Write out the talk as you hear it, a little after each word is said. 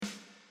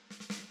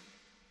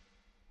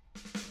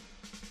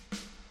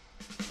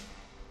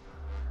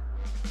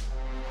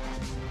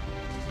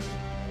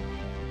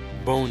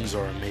Bones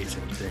are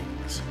amazing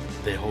things.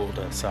 They hold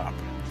us up,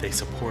 they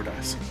support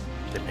us,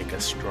 they make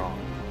us strong.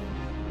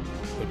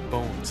 But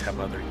bones have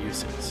other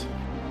uses.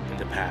 In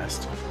the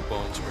past,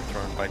 bones were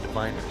thrown by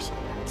diviners,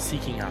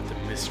 seeking out the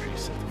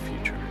mysteries of the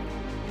future.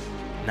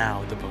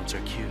 Now the bones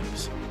are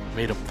cubes,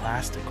 made of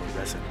plastic or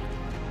resin,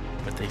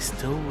 but they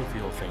still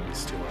reveal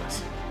things to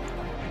us.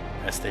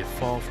 As they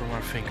fall from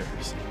our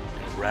fingers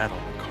and rattle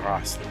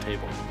across the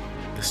table,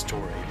 the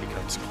story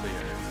becomes clear.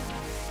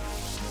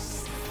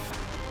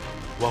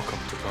 Welcome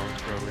to Bone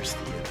Throwers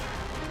Theater,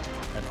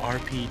 an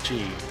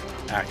RPG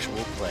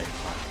actual play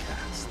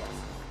podcast.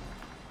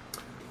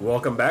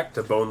 Welcome back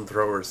to Bone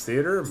Throwers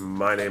Theater.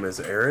 My name is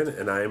Aaron,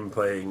 and I am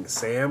playing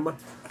Sam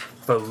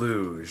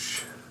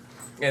Faluge.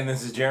 And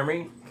this is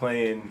Jeremy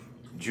playing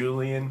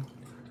Julian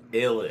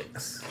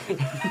Ilix.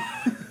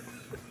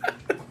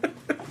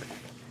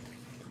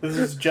 This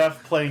is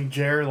Jeff playing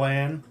Jer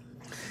Lan.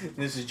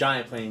 This is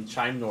Giant playing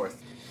Chime North.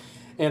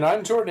 And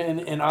I'm Jordan,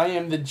 and I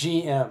am the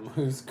GM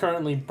who's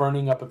currently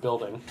burning up a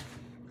building.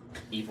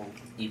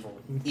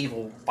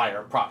 Evil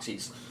fire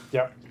proxies.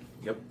 Yep.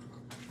 Yep.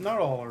 Not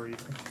all are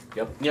evil.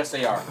 Yep. Yes,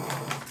 they are.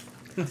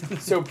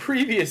 So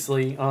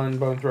previously on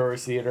Bone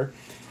Throwers Theater,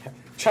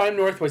 Chime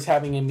North was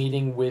having a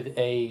meeting with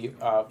a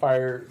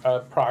fire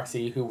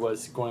proxy who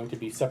was going to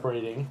be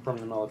separating from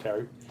the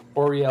military.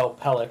 Oriel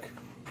Pellick,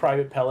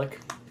 Private Pellick.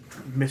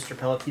 Mr.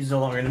 Pellet, he's no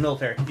longer in the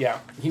military. Yeah,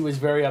 he was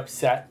very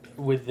upset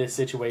with this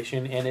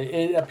situation, and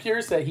it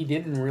appears that he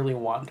didn't really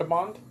want to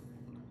bond.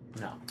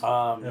 No.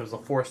 It was a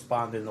forced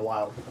bond in the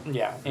wild.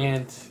 Yeah,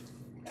 and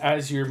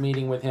as your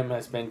meeting with him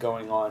has been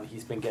going on,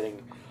 he's been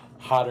getting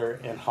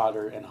hotter and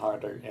hotter and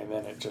hotter, and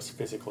then it just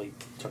physically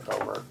took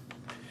over.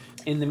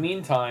 In the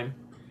meantime,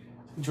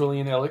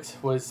 Julian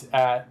Ilix was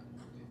at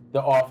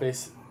the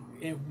office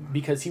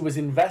because he was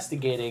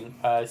investigating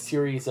a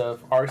series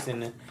of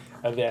arson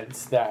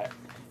events that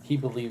he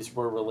believes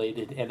were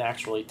related and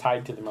actually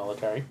tied to the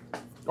military,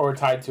 or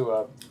tied to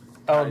a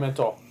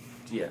elemental.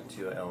 Yeah,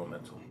 to an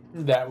elemental.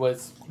 That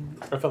was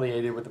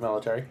affiliated with the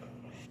military.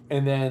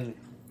 And then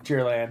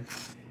Jerlan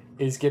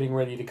is getting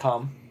ready to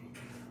come.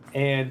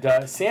 And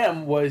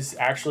Sam was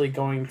actually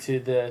going to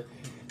the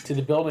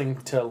building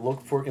to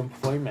look for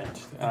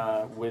employment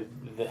with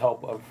the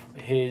help of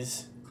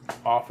his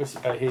office,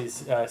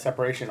 his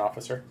separation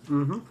officer.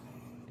 Mm-hmm.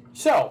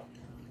 So,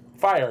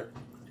 fire.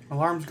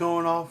 Alarm's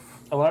going off.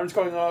 Alarm's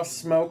going off,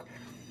 smoke.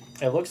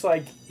 It looks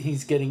like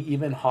he's getting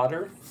even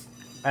hotter.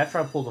 After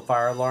I pulled the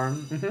fire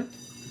alarm,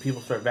 Mm-hmm. people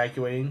start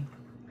evacuating,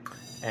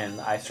 and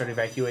I start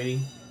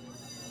evacuating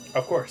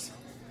Of course.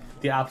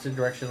 the opposite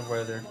direction of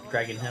where they're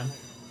dragging him.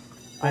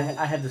 I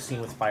had the scene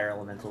with fire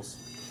elementals.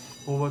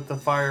 Well, with the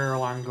fire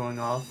alarm going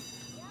off,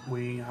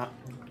 we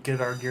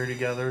get our gear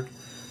together,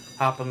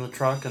 hop in the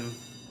truck, and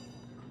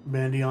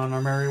bandy on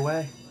our merry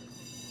way.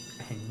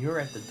 And you're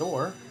at the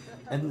door,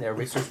 and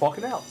everybody starts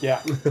walking out.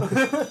 Yeah.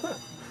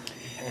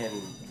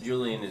 And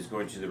Julian is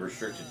going to the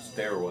restricted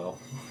stairwell.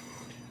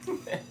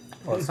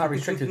 Well, it's not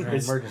restricted to an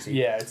It's- emergency.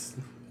 Yeah, it's...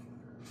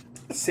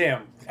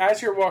 Sam,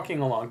 as you're walking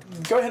along,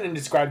 go ahead and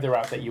describe the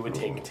route that you would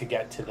take to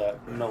get to the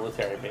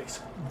military base.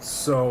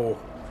 So,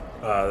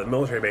 the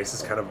military base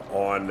is kind of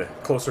on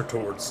closer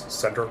towards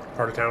center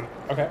part of town,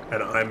 Okay.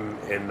 and I'm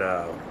in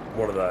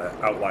one of the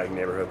outlying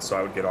neighborhoods, so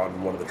I would get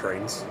on one of the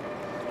trains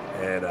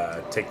and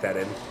take that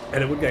in,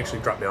 and it would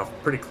actually drop me off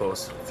pretty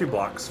close, a few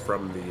blocks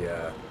from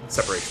the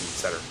separation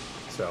center.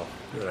 So,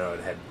 I'd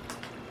head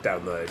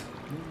down the.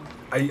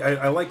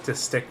 I like to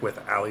stick with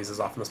alleys as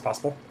often as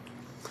possible,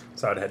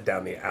 so I'd head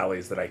down the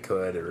alleys that I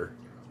could, or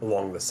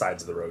along the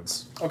sides of the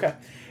roads. Okay.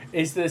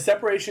 Is the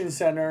separation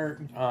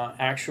center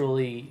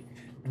actually...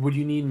 Would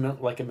you need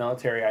like a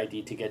military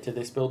ID to get to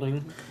this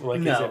building? Like,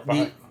 is No, it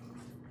behind...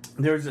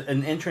 there's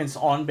an entrance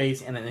on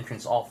base and an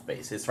entrance off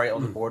base. It's right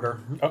on the border,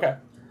 Okay.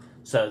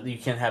 so you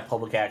can have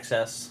public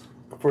access.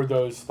 For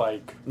those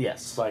like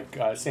Yes.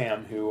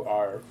 Sam who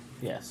are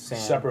Yes. Sam,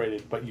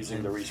 separated but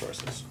using the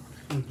resources.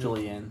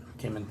 Julian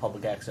came in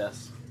public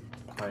access.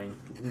 I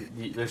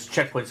mean, there's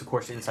checkpoints, of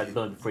course, inside the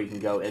building before you can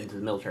go into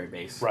the military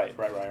base. Right.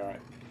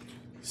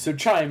 So,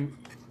 Chime,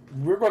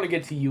 we're going to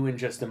get to you in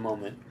just a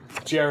moment.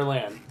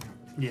 Jerlan,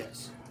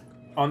 Yes.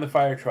 on the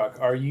fire truck,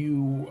 are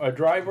you a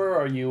driver?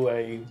 Are you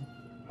a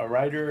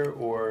rider?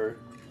 Or...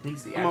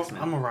 He's the I'm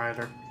axeman. a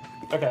rider.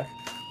 Okay.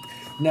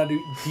 Now, do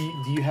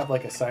you have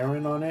like a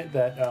siren on it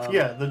that...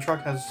 Yeah, the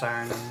truck has a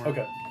siren.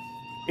 Okay.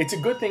 It's a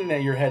good thing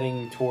that you're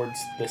heading towards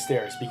the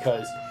stairs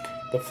because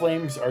the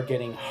flames are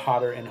getting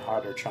hotter and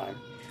hotter, Chime.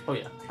 Oh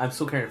yeah, I'm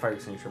still carrying a fire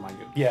extinguisher, mind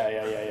you.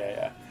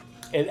 Yeah.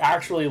 It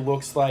actually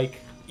looks like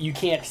you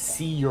can't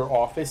see your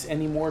office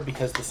anymore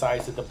because the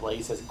size of the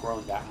blaze has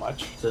grown that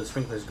much. So the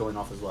sprinkler's going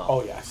off as well.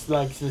 Oh yes,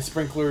 like the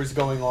sprinklers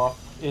going off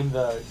in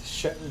the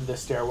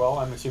stairwell.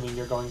 I'm assuming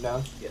you're going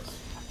down. Yes.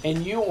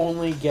 And you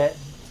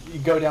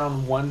go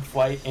down one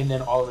flight, and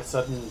then all of a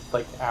sudden,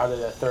 like out of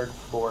the third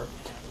floor,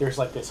 there's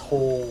like this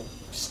whole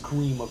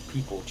scream of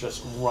people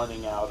just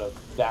running out of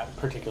that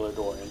particular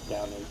door and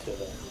down into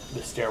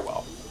the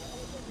stairwell.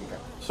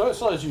 Okay. So it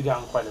slows you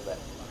down quite a bit.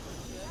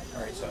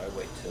 Alright, so I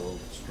wait till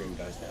the stream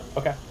dies down.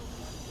 Okay.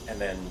 and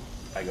then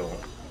I go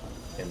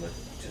to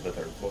the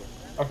third floor.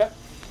 Okay.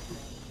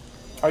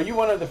 Are you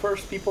one of the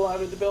first people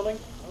out of the building?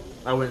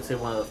 I wouldn't say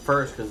one of the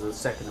first because the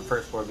second and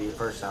first floor would be the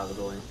first out of the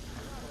building.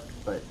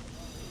 But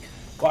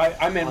Well,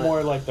 I meant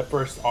more like the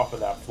first off of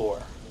that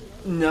floor.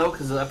 no,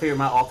 because I figure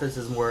my office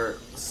is more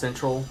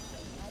central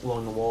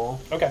along the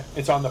wall. Okay.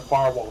 It's on the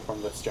far wall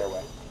from the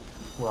stairway.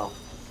 Well,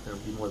 there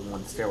would be more than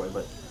one stairway,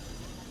 but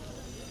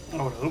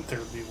I would hope there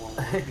would be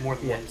more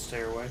than Yeah. one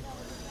stairway.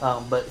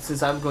 but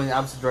since I'm going the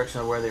opposite direction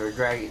of where they were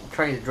trying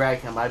to drag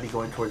him, I'd be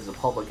going towards the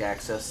public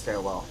access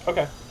stairwell.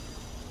 Okay.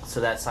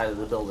 So that side of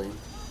the building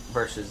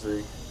versus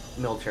the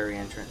military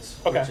entrance,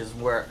 Okay. which is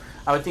where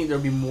I would think there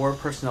would be more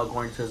personnel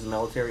going towards the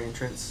military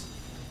entrance,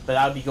 but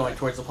I would be going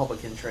towards the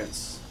public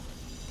entrance.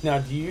 Now,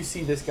 do you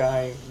see this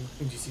guy?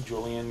 Do you see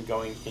Julian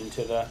going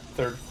into the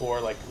third floor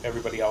like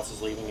everybody else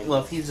is leaving?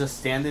 Well, if he's just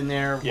standing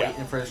there Yeah.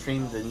 waiting for the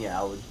stream, then yeah,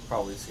 I would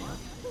probably see him.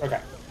 Okay.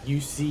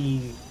 You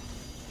see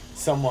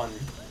someone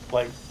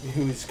like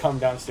who's come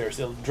downstairs,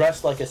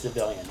 dressed like a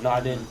civilian,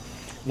 not in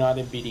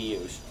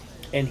BDUs,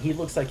 and he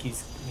looks like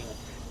he's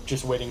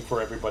just waiting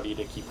for everybody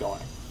to keep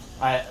going.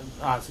 I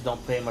honestly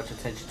don't pay much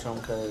attention to him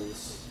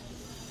because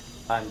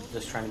I'm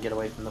just trying to get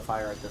away from the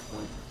fire at this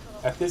point.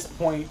 At this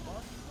point,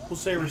 We'll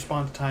say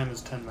response time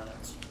is 10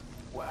 minutes.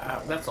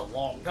 Wow, that's a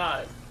long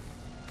time.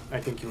 I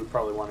think you would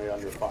probably want it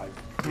under 5.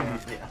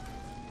 Yeah.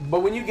 But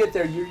when you get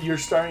there, you're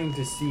starting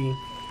to see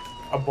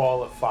a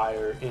ball of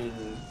fire in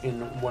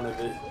one of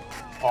the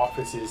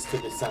offices to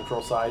the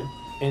central side,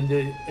 and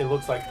it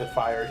looks like the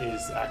fire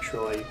is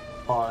actually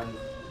on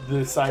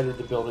the side of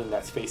the building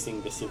that's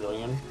facing the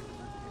civilian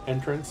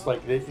entrance.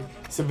 Like the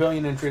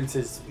civilian entrance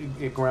is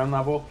at ground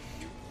level,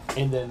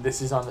 and then this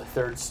is on the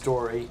 3rd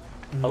story,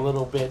 a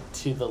little bit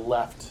to the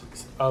left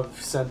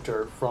of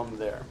center from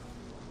there.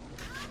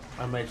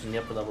 I imagine the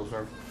upper levels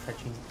are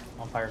catching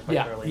on fire quite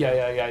Yeah, early.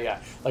 yeah.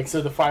 Like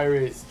so, the fire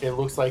is. It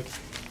looks like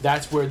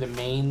that's where the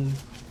main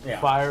Yeah.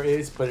 fire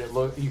is, but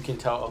you can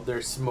tell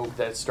there's smoke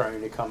that's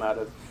starting to come out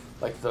of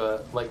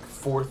the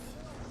 4th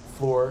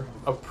floor.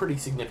 A pretty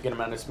significant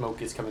amount of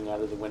smoke is coming out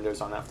of the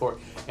windows on that floor,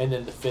 and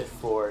then the 5th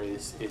floor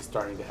is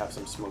starting to have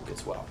some smoke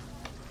as well.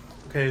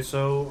 Okay,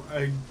 so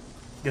I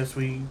guess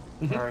we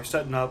Mhm. are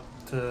setting up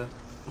to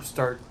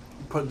start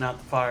putting out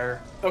the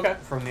fire Okay.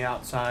 from the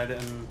outside,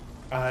 and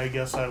I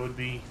guess I would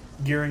be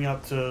gearing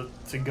up to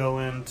go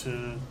in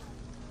to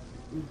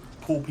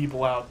pull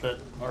people out that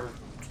are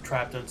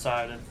trapped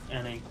inside, if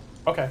any.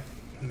 Okay.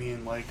 Me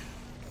and like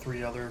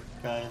 3 other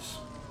guys.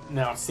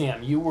 Now,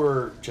 Sam, you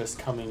were just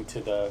coming to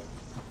the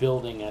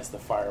building as the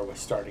fire was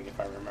starting, if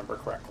I remember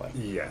correctly.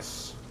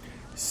 Yes.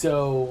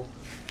 So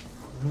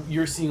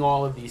you're seeing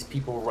all of these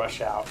people rush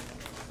out.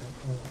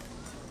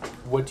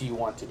 What do you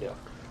want to do?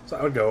 So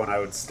I would go and I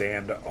would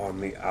stand on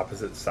the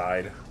opposite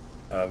side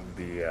of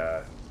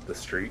the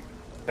street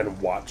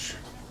and watch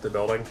the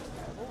building.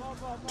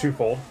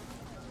 Twofold.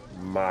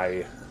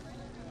 My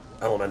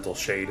elemental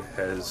shade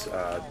has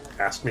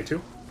asked me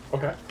to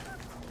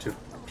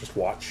just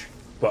watch,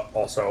 but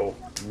also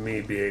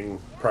me being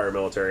prior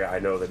military, I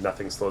know that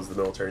nothing slows the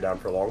military down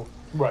for long,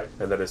 Right.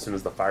 and that as soon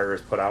as the fire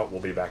is put out, we'll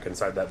be back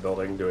inside that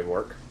building doing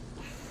work.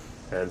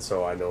 And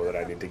so I know that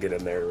I need to get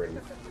in there and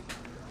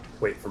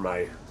wait for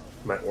my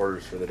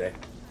orders for the day.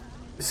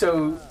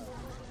 So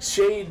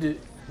Shade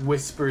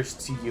whispers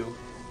to you,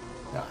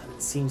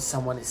 it seems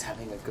someone is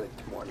having a good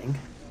morning.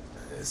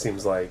 It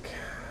seems like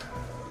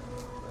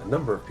a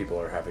number of people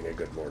are having a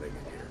good morning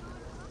in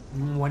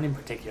here. One in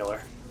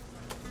particular.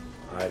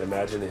 I'd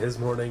imagine his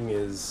morning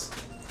is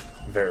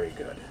very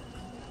good.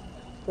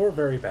 Or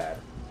very bad,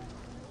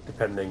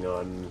 depending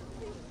on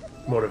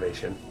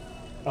motivation.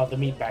 Oh, the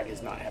meatbag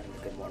is not having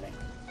a good morning.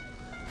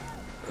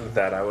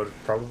 That I would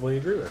probably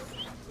agree with.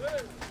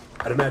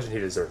 I'd imagine he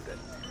deserved it.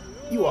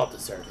 You all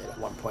deserve it at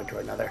one point or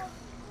another.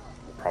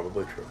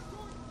 Probably true.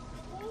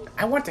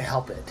 I want to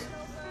help it.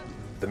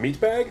 The meat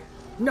bag?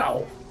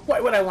 No.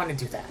 Why would I want to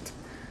do that?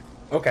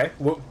 Okay.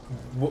 What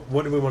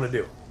do we want to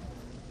do?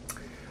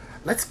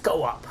 Let's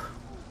go up.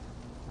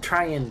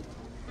 Try and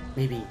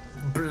maybe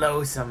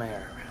blow some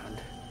air around.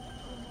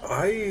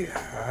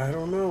 I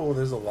don't know.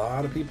 There's a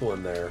lot of people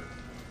in there.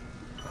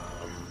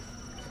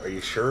 Are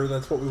you sure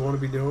that's what we want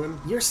to be doing?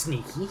 You're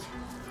sneaky.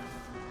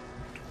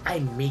 I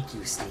make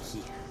you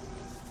sneaky.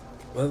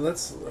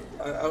 Let's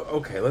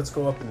okay. Let's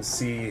go up and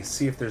see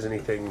if there's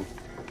anything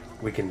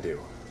we can do.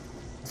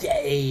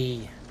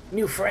 Yay!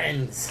 New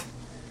friends.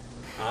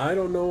 I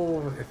don't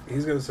know if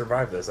he's gonna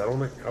survive this. I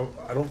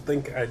don't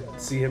think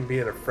I'd see him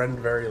being a friend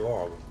very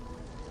long.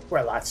 We're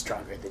a lot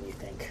stronger than you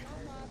think.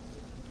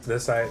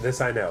 This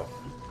I know.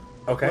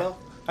 Okay. Well,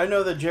 I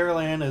know that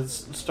Jerry-Lan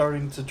is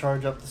starting to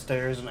charge up the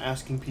stairs and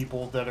asking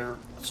people that are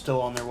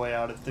still on their way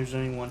out if there's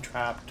anyone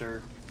trapped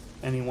or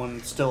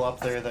anyone still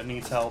up there that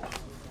needs help.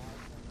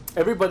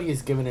 Everybody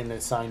is given an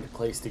assigned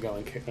place to go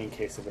in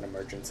case of an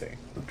emergency.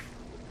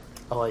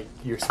 Like,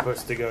 you're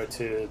supposed to go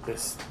to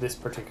this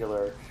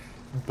particular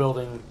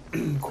building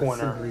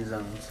corner. Assembly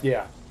zones.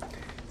 Yeah.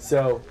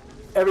 So,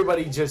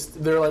 everybody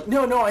they're like,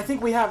 no, I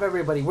think we have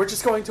everybody. We're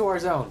just going to our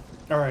zone.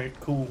 Alright,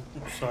 cool.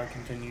 So I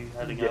continue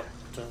heading Yeah. up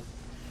to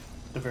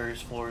the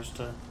various floors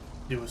to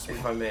do a sweep.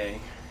 If I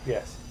may,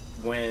 Yes.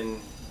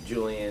 when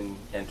Julian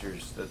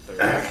enters the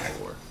third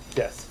floor.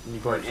 Yes. You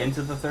going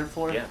into the third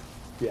floor? Yeah.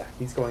 Yeah,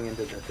 he's going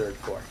into the third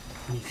floor.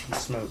 You see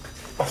smoke.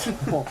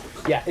 Well,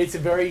 yeah, it's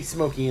very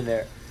smoky in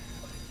there.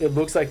 It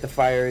looks like the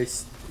fire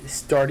is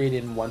started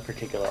in one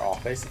particular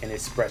office and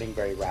is spreading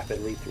very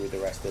rapidly through the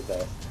rest of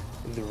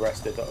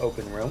the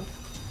open room.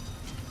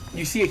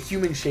 You see a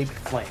human-shaped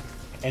flame,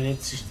 and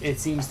it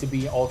seems to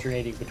be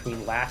alternating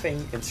between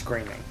laughing and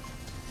screaming.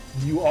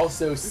 You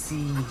also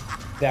see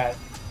that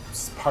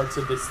parts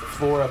of this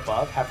floor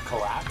above have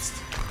collapsed.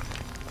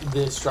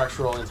 The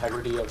structural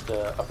integrity of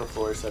the upper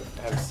floors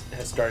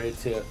has started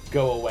to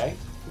go away.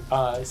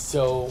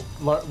 So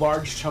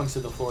large chunks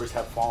of the floors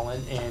have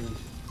fallen, and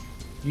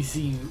you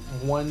see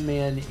one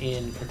man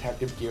in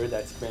protective gear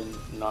that's been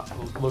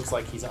looks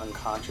like he's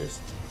unconscious,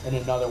 and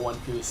another one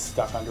who is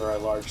stuck under a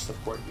large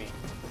support beam.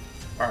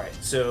 Alright,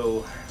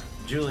 so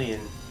Julian,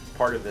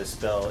 part of this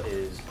spell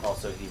is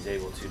also he's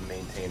able to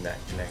maintain that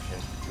connection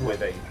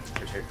with a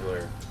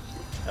particular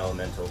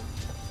elemental.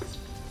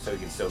 So he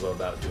can still go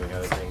about doing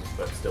other things,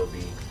 but still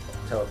be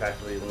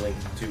telepathically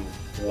linked to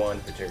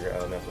one particular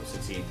elemental.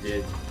 Since he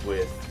did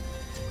with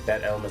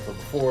that elemental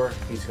before,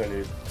 he's going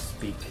to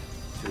speak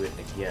to it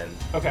again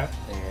Okay.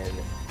 and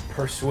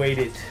persuade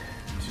it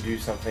to do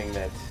something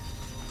that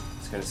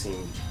is going to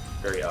seem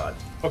very odd.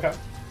 Okay.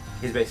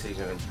 He's basically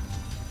going to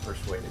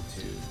persuade it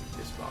to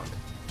disbond.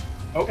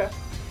 Okay.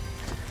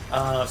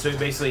 So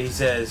basically he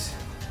says,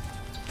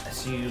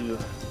 as you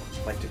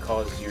like to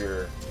cause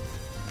your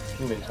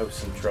human host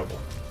some trouble,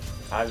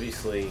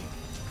 obviously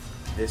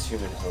this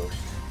human host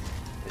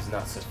is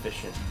not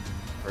sufficient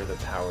for the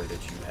power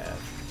that you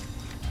have.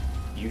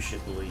 You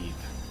should leave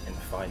and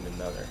find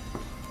another.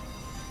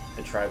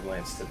 The tribe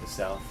lands to the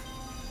south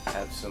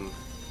have some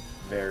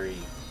very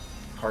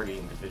hardy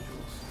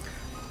individuals.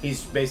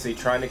 He's basically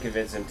trying to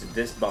convince him to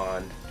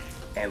disbond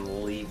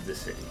and leave the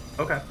city.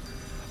 Okay.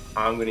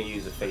 I'm going to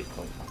use a fate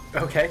point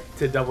Okay.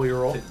 To double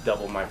your roll. to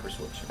double my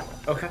persuasion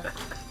Okay.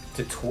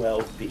 to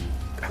 12B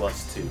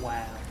plus 2.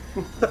 Wow.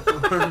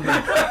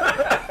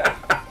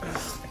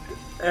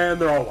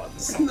 And they're all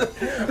ones.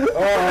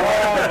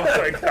 Oh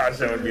my gosh,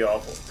 that would be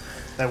awful.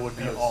 That would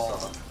be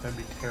awful. That'd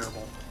be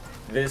terrible.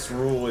 This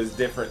rule is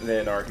different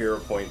than our hero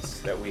points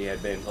that we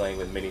had been playing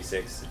with Mini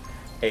 6.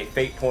 A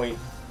fate point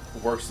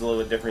works a little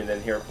bit different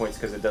than hero points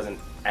because it doesn't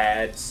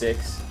add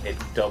 6, it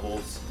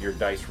doubles your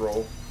dice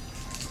roll.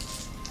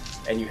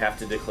 And you have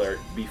to declare it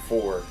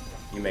before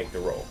you make the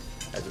roll,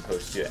 as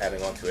opposed to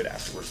adding onto it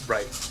afterwards.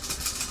 Right.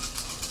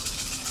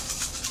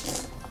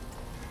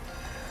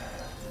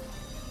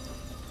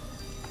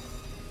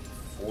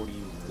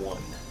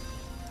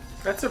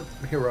 That's a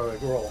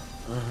heroic roll.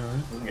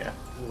 Yeah.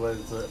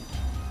 Was a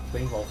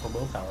thing roll for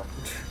willpower.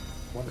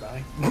 One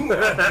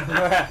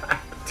die.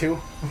 2.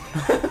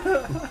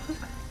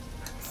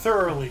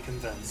 Thoroughly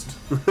convinced.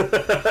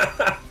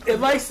 It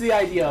likes the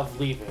idea of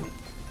leaving.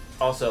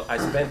 Also, I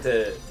spent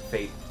a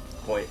fate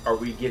point. Are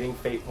we getting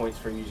fate points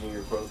for using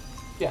your quote?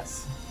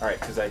 Yes. Alright,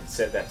 because I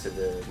said that to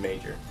the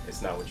major.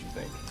 It's not what you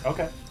think.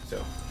 Okay.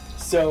 So,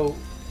 So,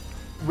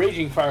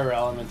 Raging Fire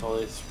Elemental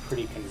is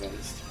pretty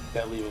convinced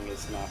that leaving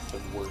is not the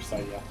worst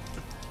idea.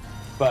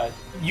 But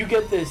you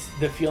get the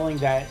feeling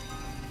that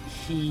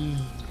he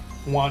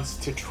wants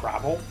to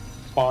travel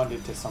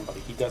bonded to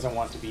somebody. He doesn't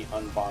want to be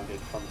unbonded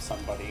from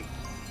somebody.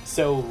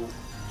 So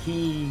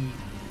he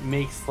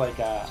makes like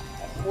a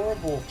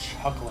horrible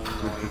chuckling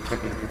noise in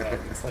your head.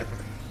 It's like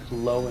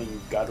low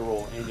and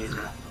guttural, and it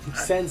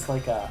sends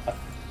like a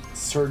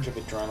surge of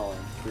adrenaline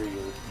through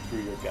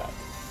your gut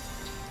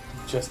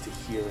just to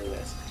hear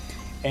this.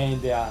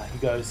 And he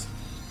goes,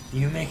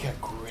 "You make a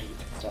great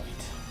point."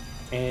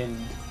 And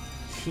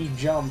he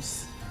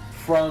jumps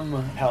from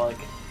Pelic.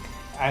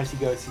 As he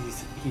goes,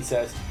 he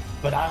says,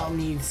 "But I'll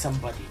need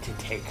somebody to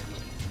take me."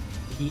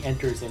 He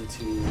enters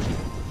into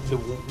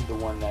the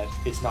one that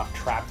is not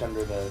trapped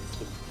under the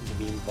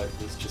beam, but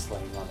is just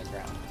laying on the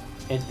ground.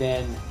 And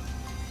then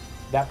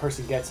that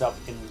person gets up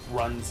and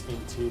runs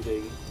into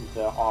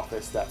the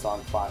office that's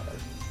on fire.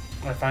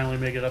 I finally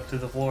make it up to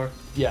the floor.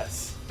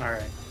 Yes.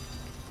 Alright.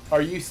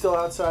 Are you still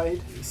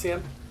outside,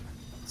 Sam?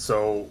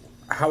 So,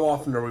 how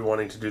often are we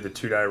wanting to do the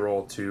 2-die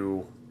roll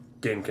to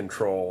gain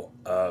control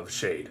of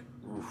Shade?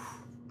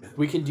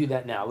 We can do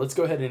that now. Let's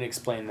go ahead and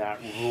explain that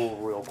rule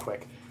real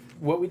quick.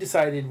 What we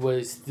decided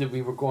was that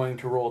we were going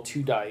to roll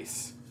 2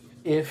 dice.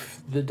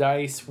 If the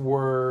dice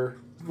were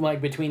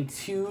like between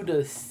 2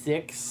 to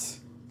 6,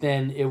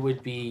 then it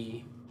would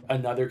be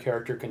another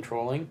character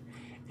controlling.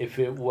 If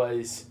it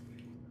was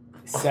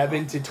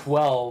 7 to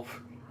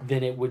 12,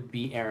 then it would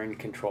be Aaron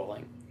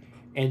controlling.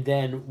 And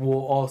then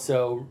we'll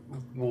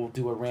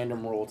do a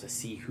random roll to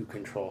see who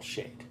controls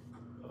Shade.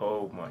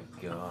 oh my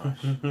gosh.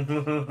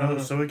 Oh,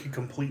 so we could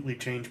completely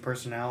change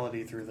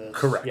personality through this.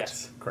 Correct.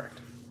 Yes. Correct.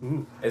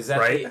 Ooh. Is that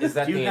Right? the, is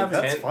that You the have-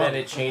 that's intent fun. that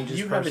it changes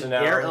You have an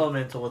personality? air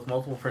elemental with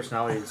multiple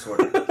personality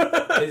disorder.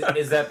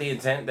 Is that the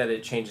intent that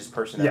it changes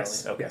personality?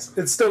 Yes. Okay. Yes.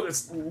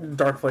 It's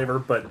dark flavor,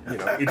 but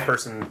each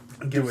person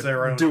Gives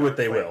their own do what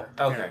they flavor.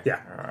 will. Okay. Yeah.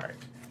 All right.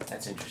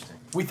 That's interesting.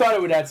 We thought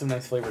it would add some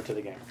nice flavor to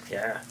the game.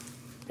 Yeah.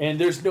 And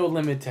there's no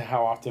limit to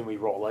how often we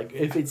roll. Like,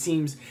 if it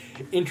seems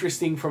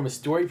interesting from a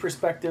story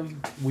perspective,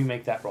 we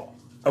make that roll.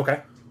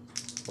 Okay.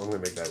 I'm gonna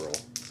make that roll.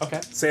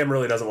 Okay. Sam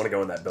really doesn't want to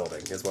go in that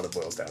building, is what it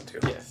boils down to.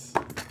 Yes.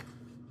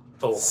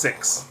 Oh.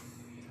 6.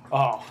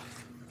 Oh.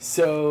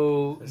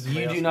 So, Does you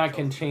somebody do else not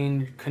control?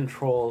 contain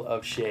control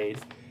of Shade.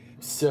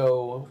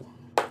 So,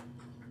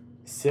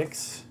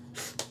 6.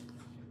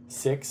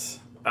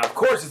 Of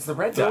course, it's the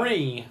red dot.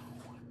 3.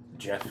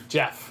 Jeff.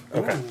 Jeff.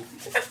 Okay.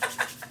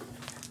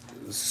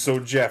 So,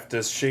 Jeff,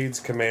 does Shade's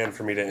command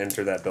for me to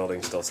enter that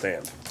building still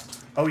stand?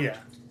 Oh yeah.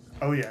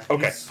 Oh yeah.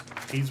 Okay.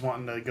 He's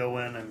wanting to go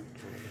in and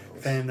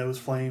fan those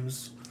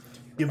flames.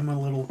 Give him a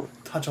little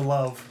touch of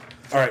love.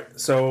 All right.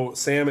 So,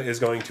 Sam is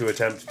going to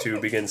attempt to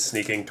begin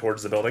sneaking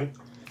towards the building.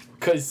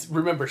 Because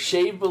remember,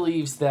 Shade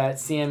believes that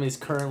Sam is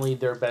currently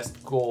their best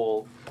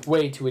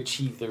way to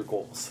achieve their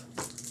goals.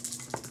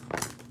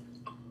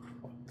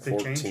 They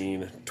change?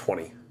 14,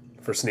 20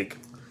 for sneak.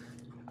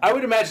 I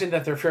would imagine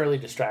that they're fairly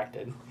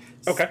distracted.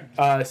 Okay.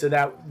 So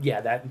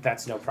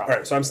that's no All problem.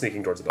 right. So, I'm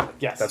sneaking towards the building.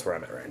 Yes. That's where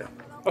I'm at right now.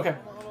 Okay.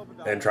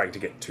 And trying to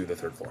get to the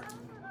 3rd floor.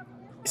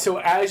 So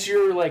as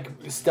you're like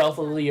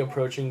stealthily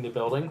approaching the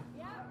building,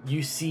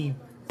 you see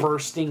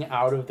bursting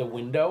out of the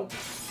window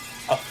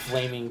a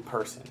flaming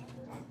person.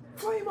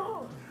 Flame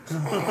on.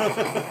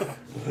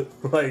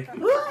 Like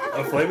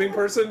a flaming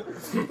person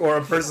or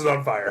a person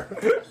on fire?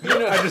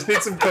 I just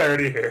need some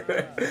clarity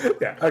here.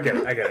 Yeah, I get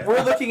it.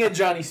 We're looking at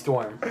Johnny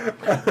Storm.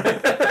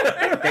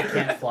 They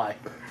can't fly.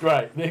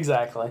 Right,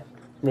 exactly.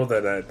 Well,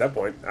 then at that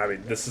point, I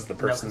mean, this is the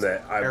person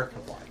that air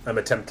can fly. I'm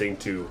attempting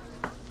to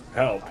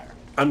help.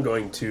 I'm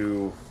going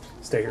to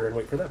stay here and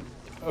wait for them.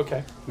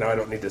 Okay. Now I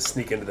don't need to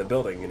sneak into the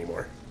building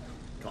anymore.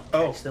 Don't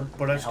Oh, text them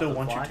but I and help still them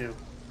want fly. you to.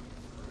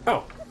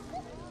 Oh,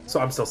 so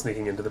I'm still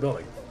sneaking into the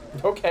building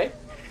Okay.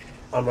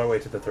 on my way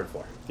to the 3rd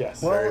floor.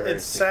 Yes. Well, Very, very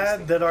it's sneaky, sad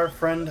sneaky. that our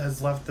friend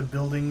has left the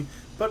building,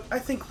 but I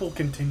think we'll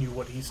continue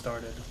what he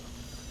started.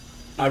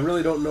 I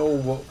really don't know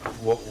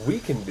what we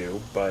can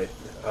do, but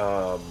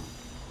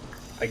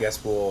I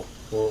guess we'll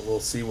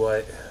see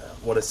what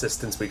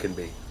assistance we can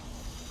be.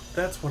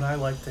 That's what I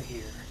like to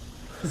hear,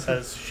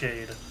 says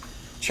Shade.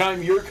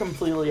 Chime, you're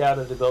completely out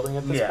of the building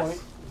at this Yes.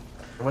 point.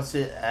 What's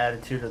the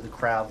attitude of the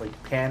crowd?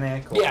 Like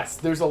panic? Or Yes,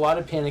 there's a lot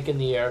of panic in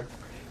the air.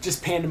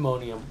 Just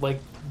pandemonium. Like,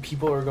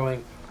 people are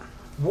going,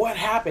 what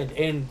happened?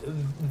 And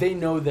they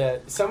know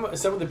that, some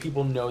of the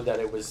people know that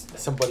it was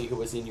somebody who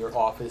was in your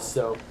office,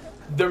 so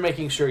they're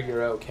making sure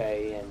you're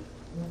okay. And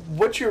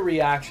what's your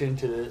reaction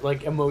to the,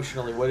 like,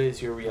 emotionally, what is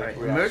your Right.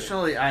 reaction?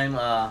 Emotionally,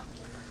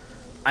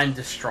 I'm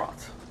distraught.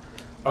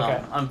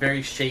 Okay. I'm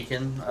very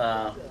shaken.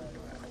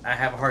 I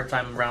have a hard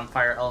time around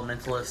fire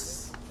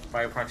elementalists,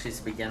 fire proxies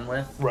to begin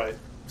with. Right.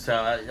 So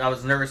I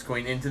was nervous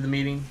going into the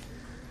meeting,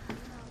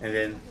 and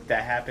then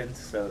that happened.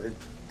 So it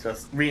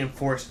just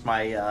reinforced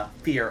my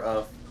fear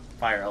of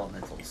fire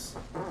elementals.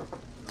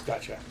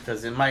 Gotcha.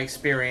 Because in my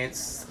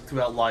experience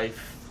throughout life,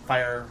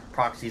 fire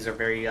proxies are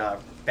very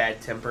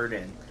bad-tempered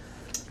and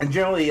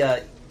generally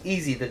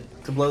easy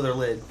to blow their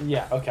lid.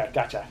 Yeah, okay,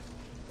 gotcha.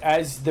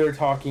 As they're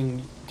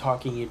talking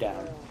you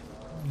down,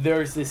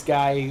 there's this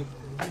guy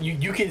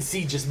you can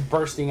see just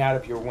bursting out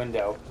of your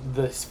window,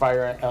 this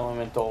fire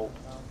elemental,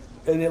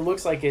 and it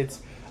looks like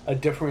it's a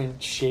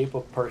different shape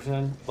of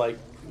person. Like,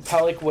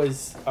 Palik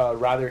was a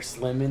rather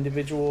slim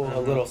individual, a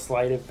little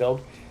slight of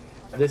build.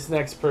 This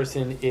next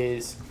person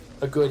is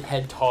a good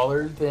head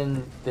taller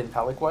than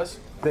Palik was.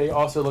 They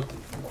also look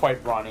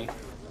quite brawny.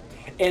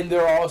 And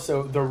they're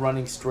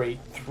running straight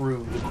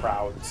through the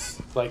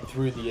crowds, like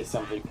through the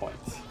assembly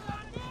points.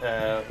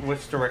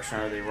 Which direction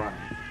are they running?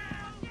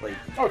 Like,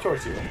 Oh,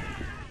 towards you.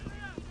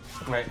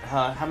 right?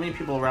 How many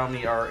people around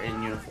me are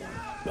in uniform?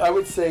 I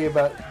would say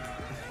about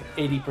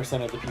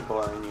 80% of the people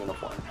are in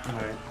uniform.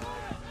 Alright.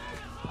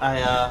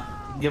 I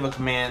give a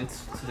command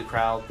to the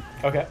crowd.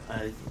 Okay.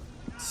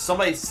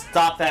 Somebody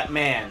stop that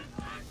man.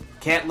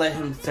 Can't let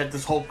him set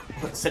this whole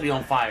city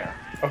on fire.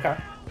 Okay.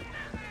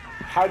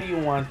 How do you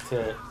want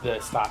to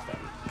stop him?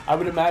 I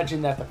would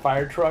imagine that the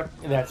fire truck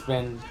that's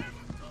been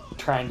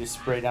trying to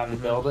spray down the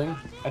building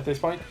at this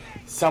point,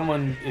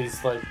 someone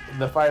is like,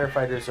 the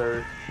firefighters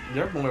are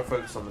They're more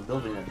focused on the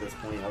building at this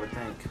point, I would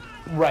think.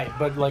 right,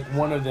 but like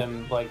one of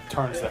them like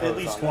turns the hose At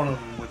least on one them. of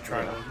them would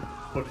try to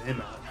put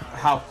him out.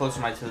 How close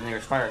am I to the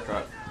nearest fire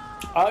truck?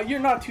 You're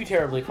not too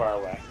terribly far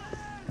away.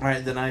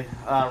 Alright, then I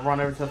run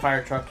over to the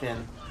fire truck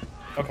and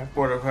Okay.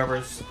 order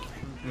whoever's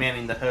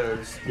manning the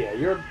hose. Yeah,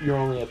 you're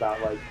only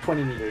about like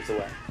 20 meters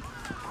away.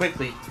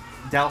 Quickly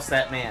douse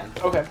that man.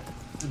 Okay.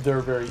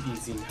 They're very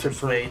easy to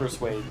Persuade.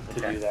 persuade to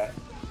Okay. do that.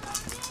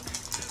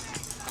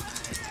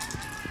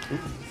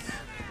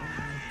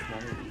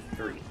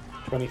 23.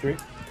 23?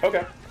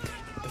 Okay.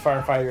 The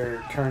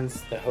firefighter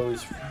turns the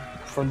hose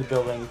from the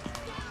building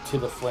to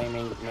the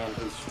flaming man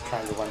who's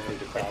trying to run through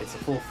the If crowd. it's a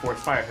full force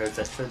fire hose,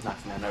 that should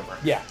knock him over.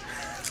 Yeah.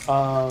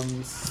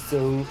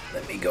 So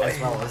let me go As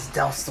ahead. well as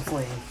douse the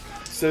flame.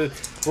 So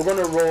we're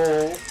gonna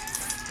roll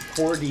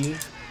 4D.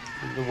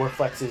 The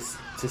reflex is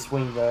to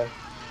swing the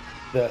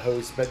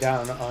hose, but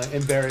down on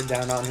and bear it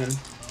down on him.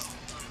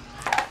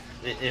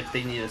 If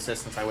they need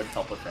assistance, I would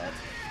help with that.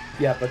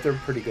 Yeah, but they're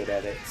pretty good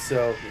at it.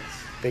 So Yes.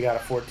 they got a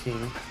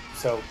 14.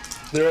 So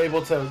they're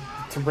able to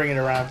bring it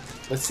around.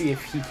 Let's see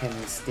if he can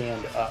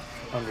stand up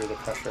under the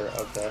pressure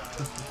of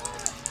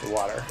the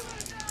water.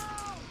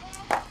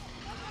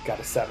 Got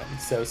a 7.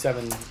 So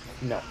 7,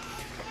 no.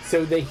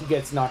 So he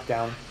gets knocked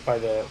down by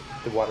the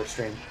water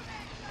stream.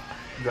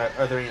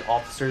 Are there any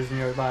officers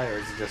nearby, or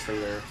is it just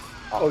regular?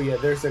 Oh yeah,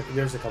 there's a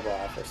couple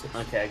of officers.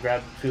 Okay, I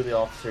grab 2 of the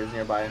officers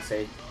nearby and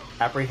say,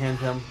 apprehend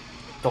him.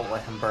 Don't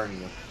let him burn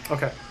you.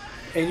 Okay.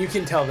 And you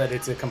can tell that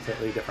it's a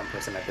completely different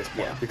person at this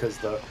point Yeah. because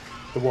the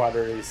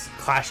water is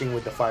clashing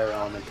with the fire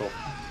elemental.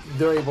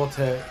 They're able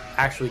to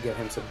actually get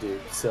him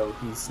subdued, so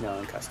he's now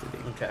in custody.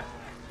 Okay.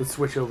 Let's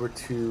switch over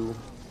to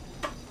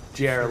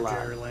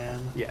Jerlan. Jerlan.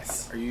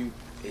 Yes.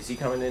 Is he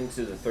coming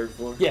into the third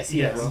floor? Yes, he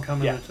Yes, is. I'm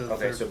coming Yeah. into the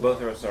Okay, third so floor.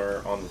 both of us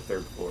are on the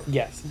third floor.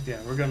 Yes. Yeah,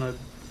 we're gonna.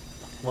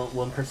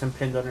 One person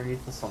pinned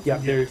underneath the something. Yeah,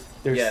 there's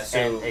Yeah, so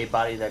And a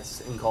body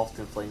that's engulfed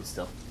in flames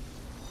still.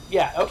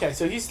 yeah, okay,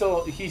 so he's still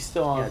on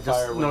Yeah, just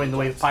fire. knowing the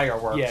way fire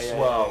works. Yeah, yeah.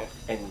 well,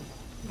 and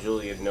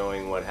Julian,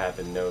 knowing what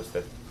happened, knows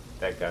that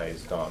that guy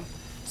is gone.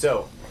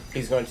 So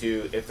he's going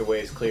to, if the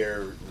way is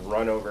clear,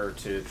 run over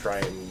to try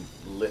and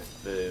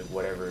lift the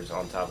whatever's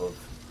on top of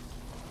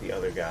the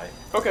other guy.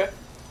 Okay.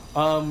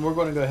 We're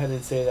going to go ahead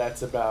and say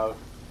that's about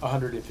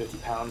 150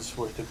 pounds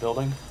worth of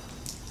building.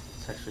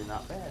 It's actually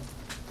not bad.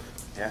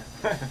 Yeah.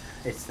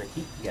 It's the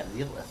heat you gotta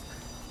deal with.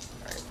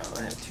 Alright,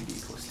 I have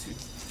 2d plus 2.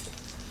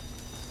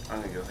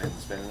 I'm gonna go ahead and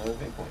spend another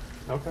big point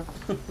Okay.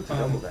 to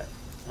double that.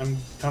 I'm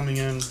coming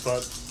in,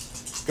 but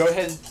Go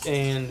ahead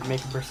and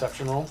make a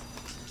perception roll.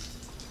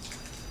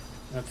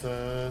 that's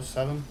a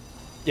 7.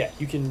 Yeah,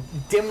 you can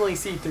dimly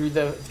see through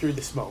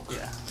the smoke.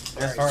 Yeah.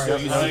 All right,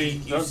 So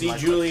you so see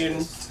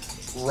Julian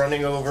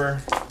running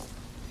over.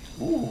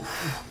 Ooh.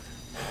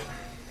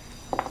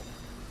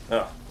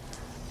 Oh.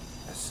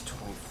 That's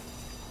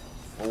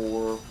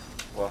 24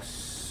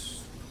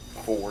 plus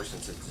 4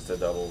 since it's a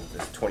double.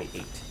 It's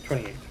 28.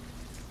 28.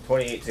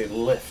 28 to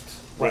lift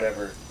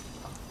whatever.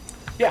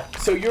 Yeah,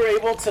 so you're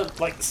able to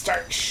like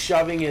start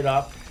shoving it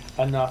up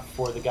enough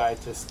for the guy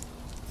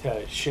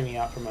to shimmy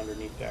out from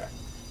underneath there.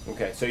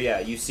 Okay, so yeah,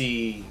 you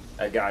see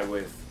a guy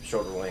with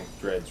shoulder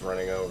length dreads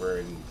running over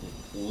and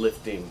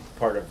lifting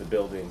part of the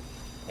building,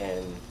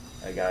 and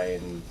a guy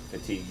in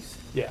fatigues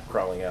Yeah.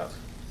 crawling out.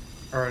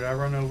 All right, I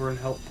run over and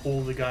help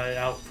pull the guy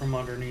out from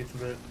underneath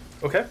of it.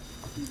 Okay.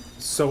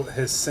 So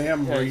has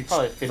Sam Yeah, it's reached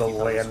probably the 50,000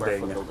 square foot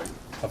landing building.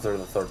 up there on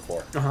the third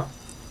floor? Uh-huh.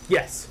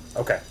 Yes.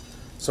 Okay.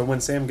 So when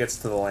Sam gets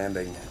to the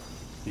landing,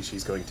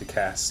 she's going to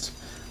cast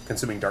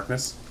Consuming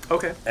Darkness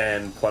Okay.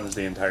 and plunge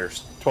the entire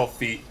 12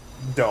 feet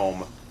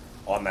dome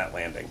on that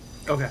landing.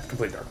 Okay.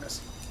 Complete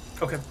darkness.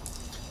 Okay.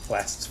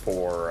 Lasts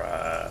for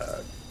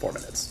 4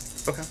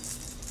 minutes. Okay.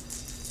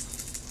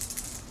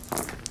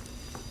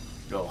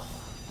 Oh,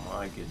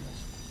 my goodness.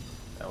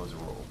 That was a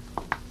roll.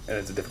 And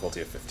it's a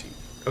difficulty of 15.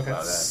 Okay. Wow,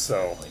 that's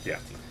So, like yeah.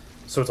 15.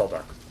 So it's all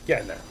dark. Yeah.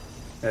 In there.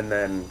 And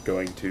then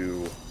going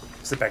to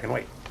sit back and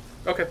wait.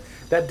 Okay.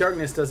 That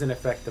darkness doesn't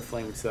affect the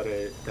flames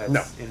that's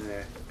No. in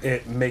there.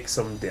 It makes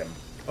them dim.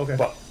 Okay.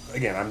 But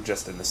again, I'm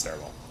just in the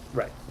stairwell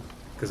Right.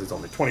 because it's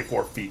only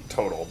 24 feet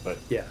total, but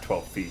Yeah.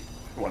 12 feet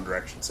one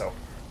direction. So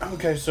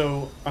Okay,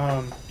 so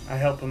I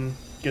help him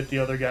get the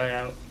other guy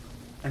out.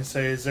 I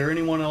say, is there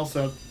anyone else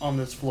out on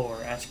this floor?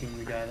 Asking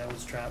the guy that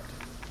was trapped.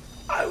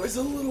 I was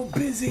a little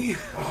busy.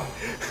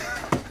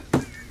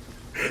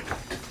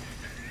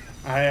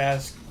 I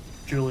ask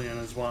Julian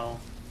as well.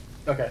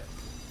 Okay.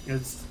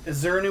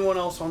 Is there anyone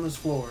else on this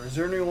floor? Is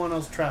there anyone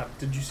else trapped?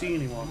 Did you see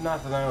anyone?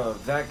 Not that I know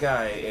of. That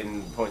guy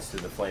and points to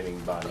the flaming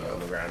body on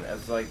the ground.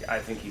 It's like, I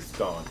think he's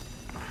gone.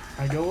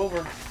 I go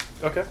over.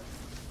 Okay.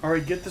 All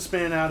right, get this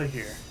man out of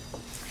here.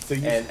 So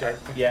you And start.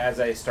 yeah, as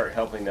I start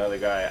helping the other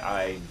guy,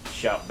 I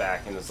shout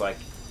back and it's like,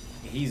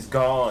 he's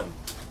gone.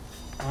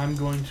 I'm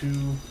going to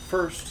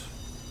first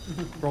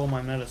roll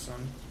my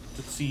medicine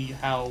to see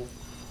how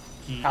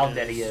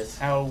dead he is.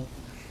 How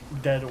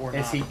dead or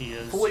Is not he he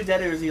is. fully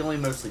dead, or is he only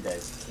mostly dead?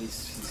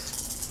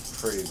 He's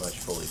pretty much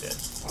fully dead.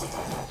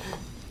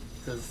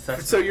 'Cause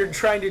that's So you're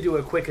trying to do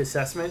a quick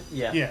assessment.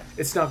 yeah. Yeah.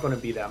 It's not going to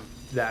be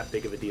that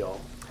big of a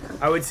deal.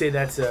 I would say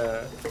that's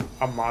a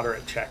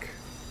moderate check,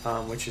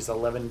 which is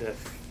 11 to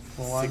 16.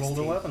 Well, I rolled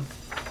 11.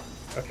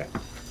 Okay.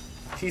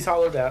 He's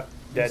hollowed out,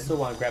 I dead. still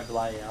want to grab the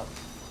body out.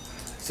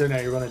 So now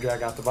you're going to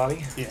drag out the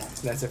body. Yeah.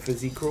 That's a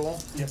physique roll.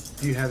 Yep.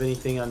 Do you have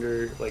anything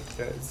under like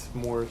that's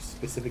more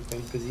specific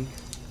than physique?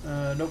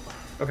 Nope.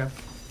 Okay.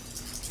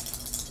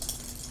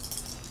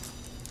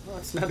 Well,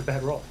 it's not a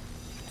bad roll.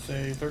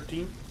 Say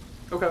 13.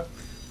 Okay.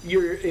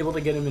 You're able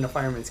to get him in a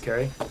fireman's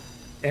carry,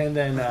 and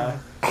then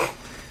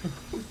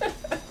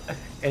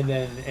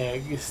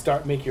you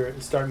start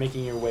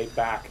making your way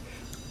back.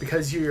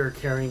 because you're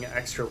carrying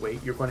extra weight,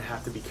 you're going to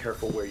have to be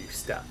careful where you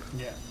step.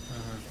 Yeah.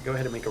 Go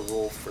ahead and make a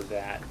roll for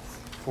that.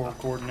 For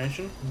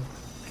coordination,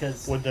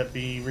 Because would that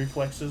be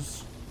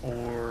reflexes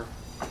or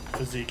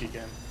physique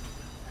again?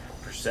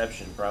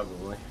 Perception,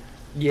 probably.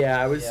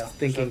 Yeah, I was Yeah,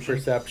 thinking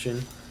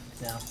perception.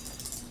 no.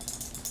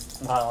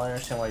 While I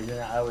understand why you're doing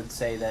that, I would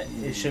say that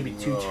it should be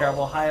too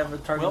terrible high of a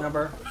target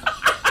number.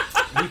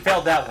 He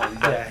failed that one,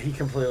 but, Yeah, he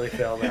completely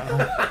failed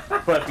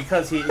out. but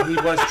because he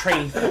was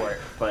trained for it.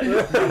 But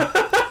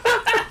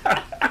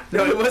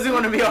No, it wasn't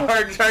going to be a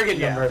hard target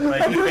number. At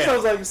But he first I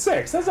failed. was like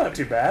 6. That's not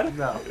too bad.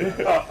 No.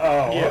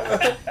 Uh-oh.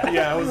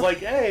 Yeah, I was like,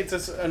 hey,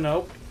 it's a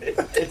nope.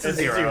 it's a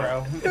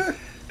zero.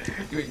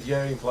 Do you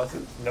have any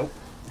pluses? Nope.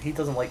 He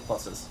doesn't like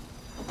pluses.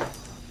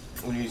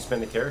 When you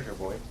spend a character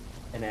point.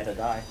 And add a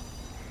die.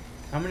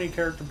 How many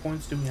character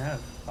points do we have?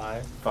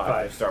 5.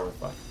 5. Start with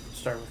 5.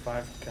 Start with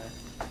 5. Okay.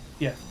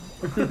 Yeah.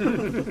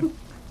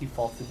 You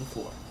fall through the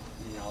floor.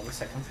 And you're on the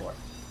second floor.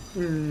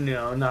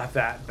 No, not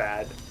that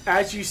bad.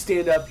 As you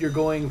stand up, you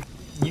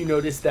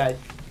notice that,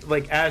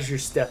 like, as you're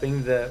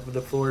stepping, the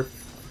floor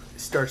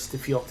starts to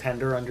feel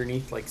tender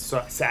underneath, like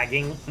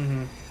sagging.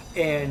 Mm-hmm.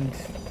 And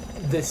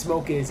the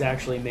smoke is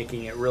actually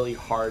making it really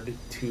hard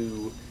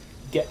to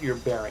get your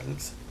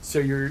bearings. So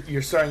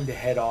you're starting to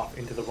head off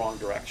into the wrong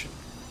direction.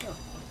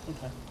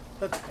 Okay.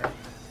 That's fair.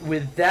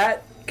 With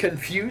that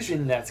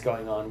confusion that's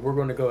going on, we're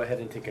going to go ahead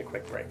and take a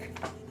quick break.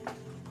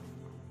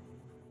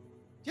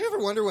 Do you ever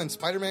wonder when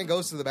Spider-Man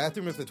goes to the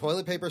bathroom if the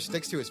toilet paper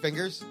sticks to his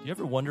fingers? Do you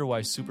ever wonder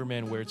why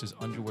Superman wears his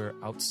underwear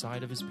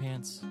outside of his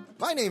pants?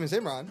 My name is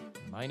Imran.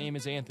 My name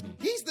is Anthony.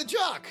 He's the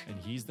Jock. And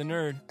he's the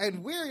nerd.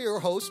 And we're your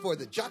hosts for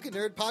the Jock and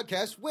Nerd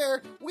podcast,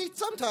 where we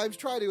sometimes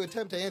try to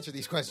attempt to answer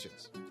these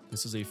questions.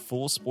 This is a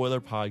full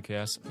spoiler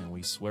podcast, and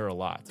we swear a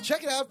lot.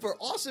 Check it out for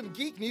awesome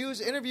geek news,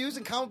 interviews,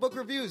 and comic book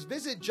reviews.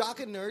 Visit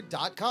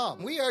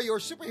jockandnerd.com. We are your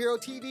superhero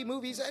TV,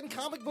 movies, and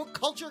comic book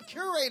culture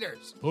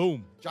curators.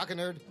 Boom.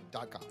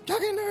 Jockandnerd.com.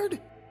 Jock and Nerd.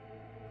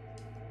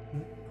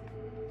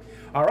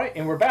 All right,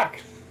 and we're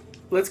back.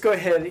 Let's go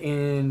ahead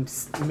and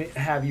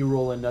have you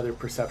roll another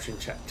perception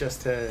check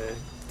just to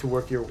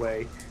work your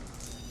way.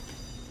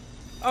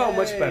 Oh,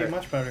 much Hey, better.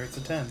 Much better. It's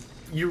a 10.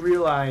 You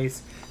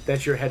realize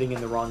that you're heading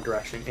in the wrong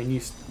direction, and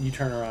you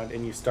turn around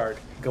and you start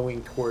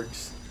going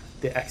towards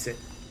the exit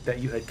that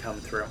you had come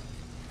through.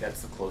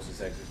 That's the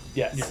closest exit.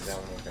 Yes. Is that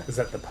one? Okay. Is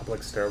that the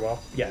public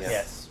stairwell? Yes.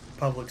 Yes.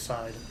 Public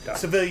side. Got it.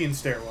 Civilian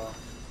stairwell.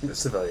 The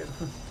civilian.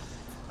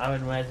 I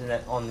would imagine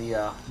that on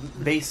the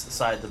base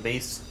side, the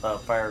base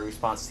fire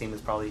response team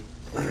is probably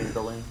entering the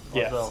building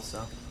Yes. as well.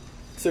 So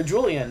So,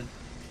 Julian,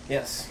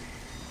 Yes.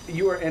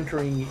 you are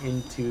entering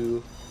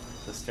into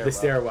the stairwell. the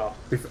stairwell.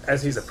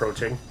 As he's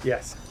approaching,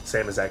 Yes.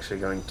 Sam is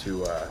actually going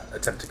to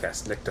attempt to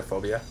cast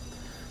Nyctophobia,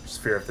 which is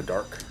fear of the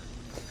dark,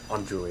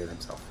 on Julian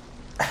himself,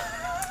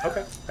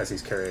 Okay. as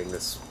he's carrying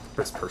this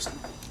person.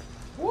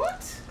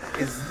 what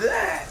is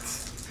that?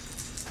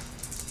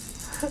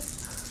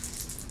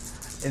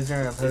 Is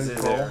there an Is opposed it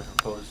roll? there?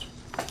 Opposed?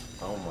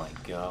 Oh my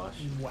gosh.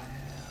 Wow.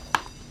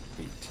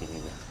 18,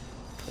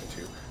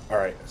 22. All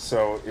right,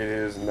 so it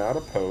is not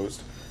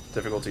opposed.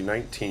 Difficulty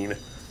 19,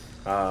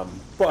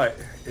 but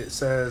it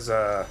says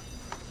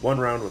 1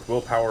 round with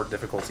willpower,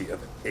 difficulty of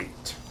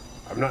 8.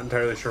 I'm not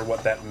entirely sure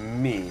what that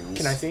means.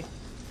 Can I see?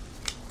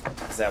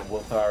 Is that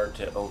willpower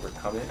to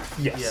overcome it?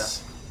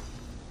 Yes.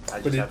 I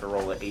But just it- have to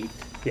roll an 8.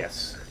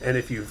 Yes. And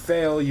if you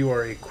fail, you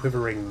are a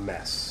quivering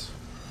mess.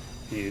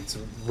 It's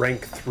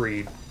rank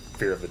 3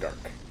 fear of the dark.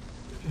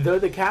 Though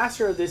the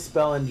caster of this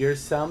spell endures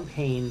some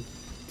pain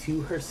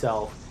to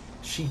herself,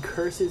 she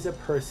curses a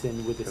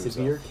person with a Himself.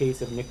 severe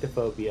case of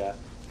nyctophobia,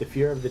 the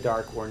fear of the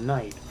dark, or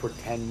night for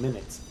 10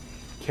 minutes.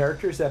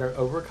 Characters that are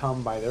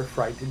overcome by their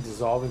fright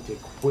dissolve into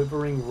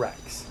quivering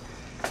wrecks.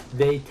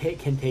 They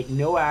can take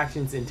no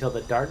actions until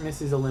the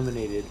darkness is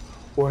eliminated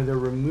or they're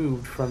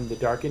removed from the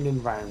darkened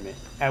environment,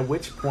 at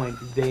which point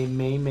they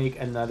may make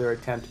another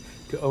attempt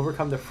to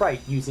overcome the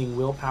fright using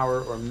willpower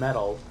or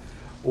metal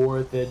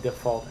or the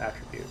default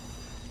attribute.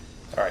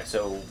 Alright,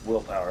 so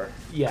willpower.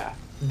 Yeah.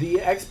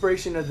 The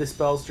expiration of the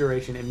spell's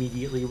duration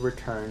immediately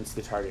returns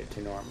the target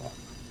to normal.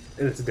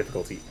 And it's a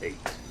difficulty 8,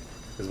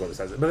 is what it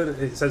says. But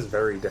it says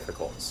very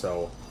difficult,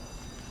 so.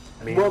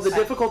 I mean, Well, the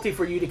difficulty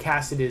for you to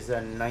cast it is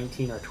a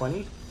 19 or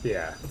 20.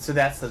 yeah. So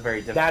that's the very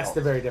difficult. That's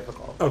the very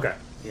difficult. Okay.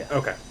 Yeah.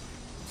 Okay.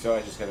 So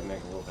I just gotta make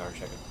a willpower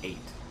check of 8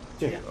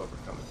 to Yeah.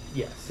 overcome it.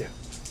 Yes. Yeah.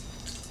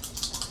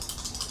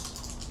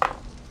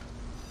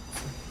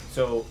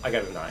 So I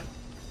got a 9.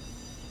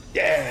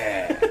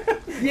 Yeah!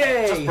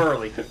 Yay! Just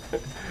burly.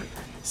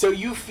 So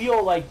you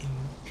feel like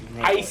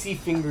icy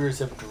fingers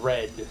of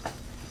dread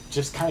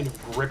just kind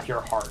of grip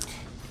your heart.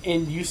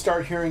 And you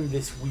start hearing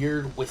this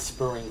weird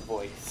whispering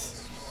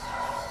voice.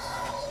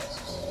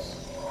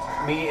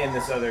 Me and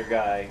this other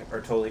guy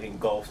are totally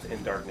engulfed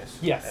in darkness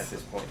Yes. at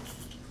this point.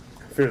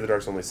 Fear of the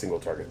dark's only single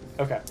target.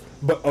 Okay.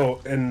 But,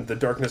 and the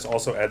darkness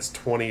also adds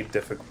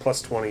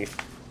plus 20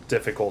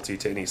 difficulty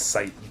to any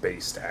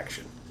sight-based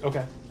action.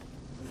 Okay.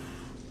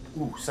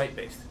 Ooh,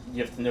 sight-based.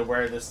 You have to know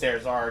where the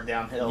stairs are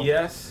downhill.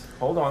 Yes.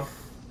 Hold on.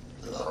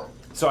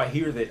 So I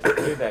hear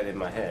that in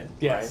my head.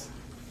 Yes. Right?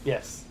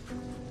 Yes.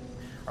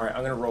 All right.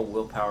 I'm gonna roll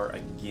willpower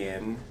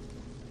again.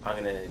 I'm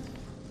gonna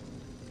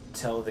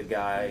tell the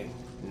guy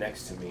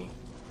next to me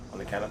on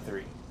the count of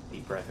 3.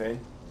 Deep breath in.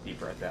 Deep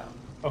breath out.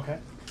 Okay.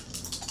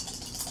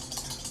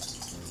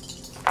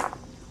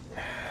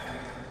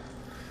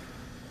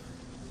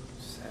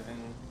 7,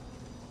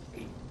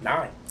 8,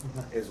 9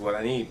 is what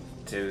I need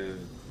to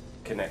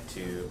connect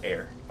to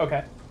air.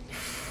 Okay.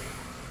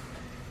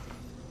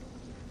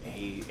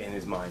 He, in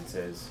his mind,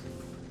 says,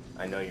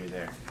 I know you're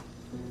there.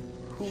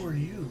 Who are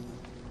you?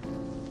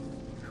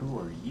 Who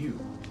are you?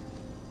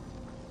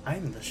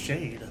 I'm the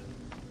Shade.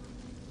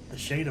 The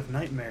shade of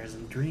nightmares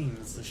and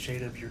dreams. The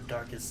shade of your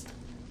darkest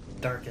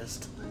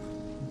nightmares.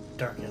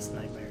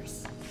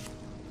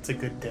 It's a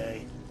good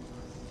day.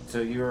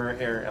 So you're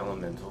an air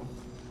elemental.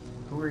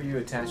 Who are you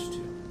attached to?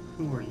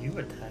 Who are you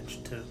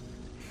attached to?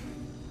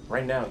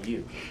 Right now,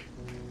 you.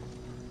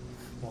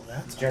 Well,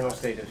 that's General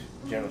state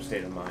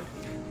of mind.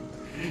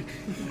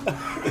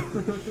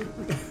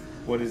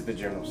 What is the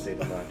general state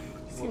of mind?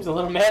 Seems a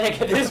little manic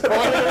at this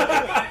point.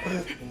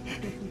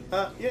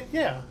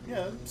 Yeah.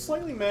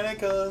 Slightly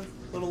manic, a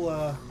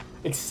little,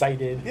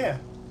 Excited. yeah,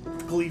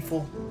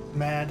 gleeful,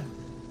 mad.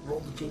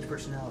 Roll to change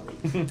personality.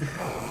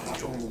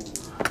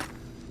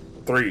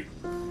 3.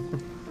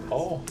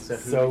 Oh, So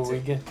who so gets we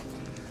it? get.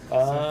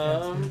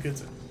 Who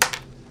gets it?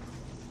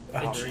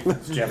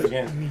 It's Jeff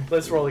again.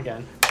 Let's roll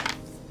again.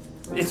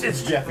 It's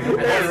Jeff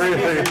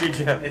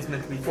again. It's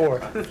meant to be 4.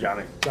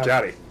 Johnny.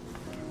 Johnny.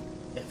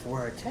 If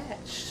we're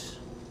attached,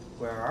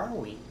 where are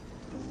we?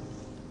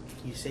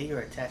 You say you're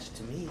attached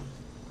to me,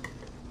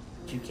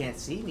 but you can't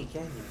see me,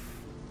 can you?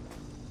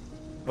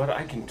 But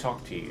I can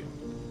talk to you.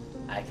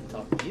 I can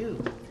talk to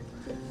you.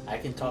 I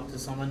can talk to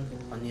someone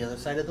on the other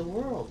side of the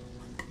world.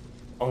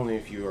 Only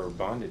if you are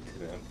bonded to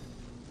them.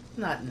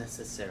 Not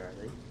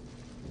necessarily.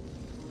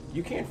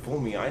 You can't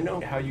fool me. I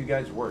know how you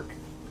guys work.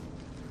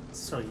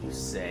 So you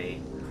say.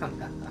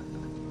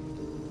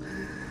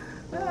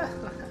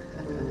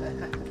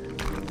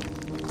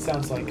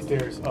 Sounds like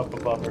stairs up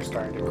above are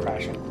starting to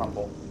crash and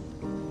crumble.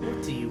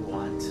 What do you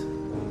want?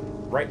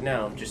 Right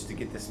now, just to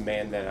get this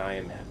man that I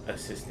am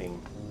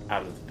assisting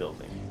out of the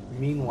building.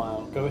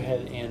 Meanwhile, go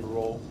ahead and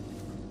roll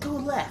Go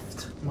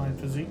left. My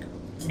physique.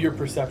 your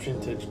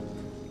perception to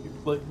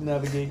like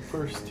navigate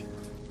first.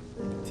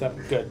 So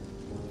good.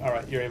 All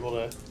right, you're able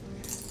to.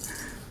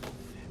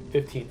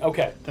 15.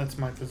 Okay. That's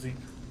my physique.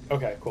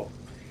 Okay. Cool.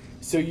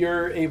 So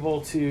you're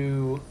able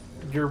to.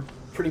 You're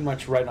pretty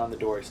much right on the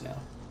doors now.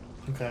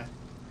 Okay.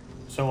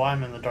 So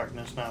I'm in the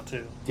darkness now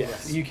too.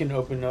 Yes. You can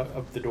open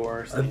up the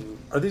doors. And,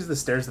 Are these the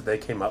stairs that they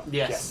came up?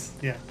 Yes.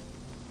 Yeah.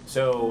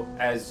 So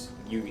as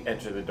you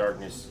enter the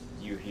darkness,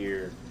 you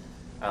hear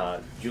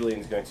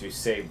Julian's going to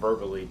say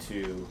verbally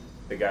to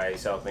the guy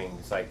he's helping.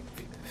 It's like,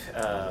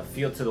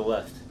 feel to the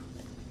left.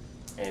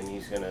 And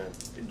he's gonna.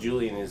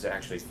 Julian is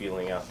actually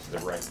feeling out to the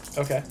right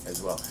Okay.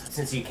 as well.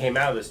 Since he came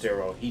out of the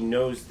stairwell, he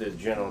knows the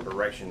general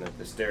direction that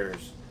the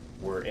stairs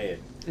were in.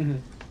 Mm-hmm.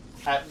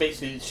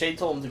 Basically, Shay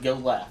told him to go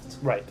left.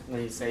 Right.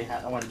 When he say,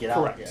 I want to get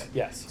out Correct. of here.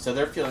 Yes. So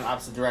they're feeling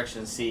opposite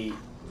direction to see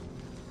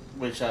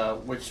which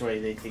way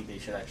they think they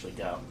should actually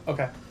go.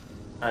 Okay.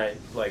 I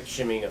like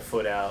shimmying a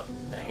foot out,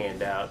 a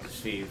hand out to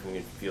see if we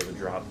can feel the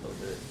drop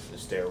of the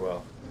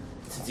stairwell.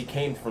 Since he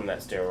came from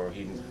that stairwell,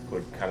 he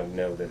would kind of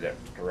know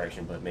that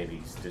direction, but maybe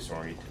he's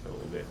disoriented a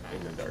little bit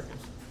in the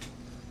darkness.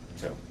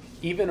 So,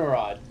 Even or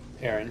odd,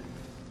 Aaron?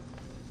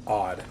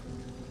 Odd.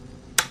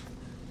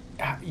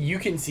 You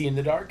can see in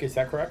the dark. Is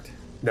that correct?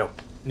 No.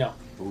 No.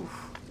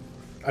 oof.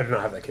 I do not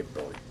have that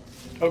capability.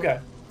 Okay.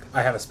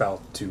 I have a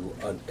spell to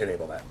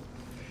enable that.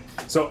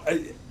 So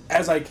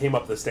as I came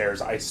up the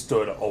stairs, I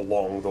stood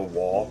along the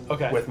wall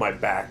Okay. with my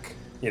back.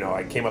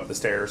 I came up the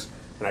stairs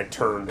and I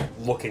turned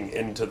looking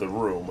into the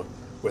room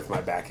with my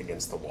back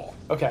against the wall.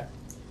 Okay.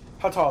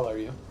 How tall are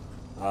you?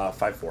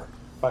 5'4".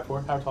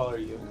 5'4". How tall are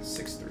you?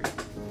 6'3".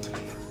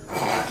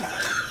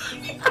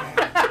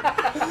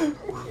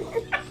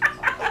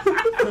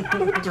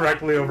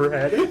 Directly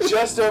overhead.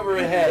 Just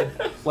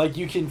overhead, like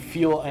you can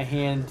feel a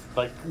hand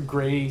like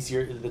graze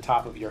the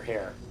top of your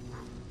hair.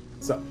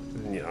 So,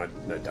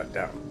 I duck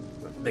down.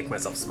 Make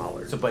myself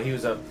smaller. So, but he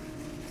was up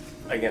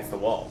against the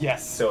wall.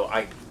 Yes. So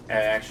I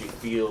actually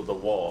feel the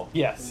wall.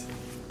 Yes,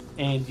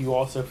 and you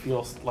also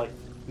feel like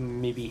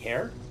maybe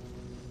hair,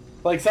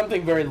 like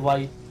something very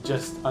light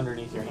just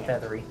underneath your hand.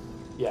 Feathery.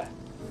 Yeah.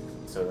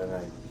 So then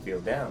I feel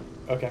down.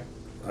 Okay.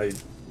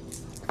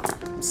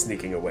 I'm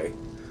sneaking away.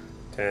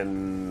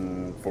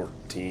 10,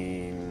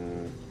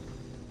 14,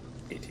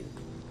 18.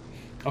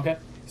 Okay.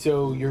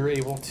 So you're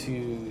able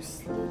to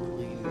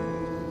slowly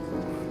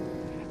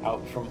move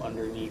out from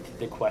underneath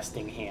the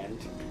questing hand,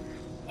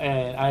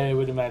 and I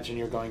would imagine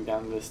you're going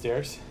down the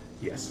stairs.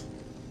 Yes.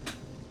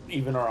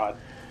 Even or odd?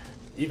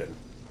 Even.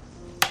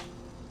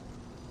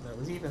 That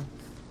was even.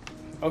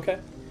 Okay.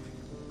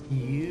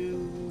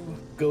 You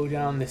go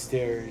down the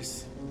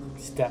stairs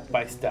step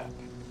by step,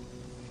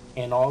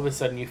 and all of a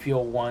sudden you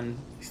feel one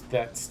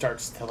that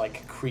starts to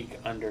like creak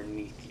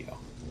underneath you.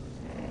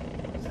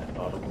 Is that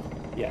audible?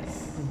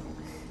 Yes.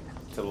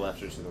 To the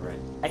left or to the right?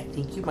 I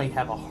think you might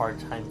have a hard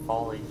time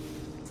falling.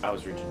 I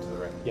was reaching to the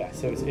right. Yeah,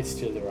 so it's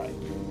to the right.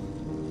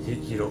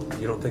 You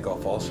don't think I'll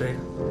fall, Shade?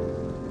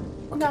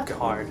 I'll Not keep going.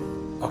 hard.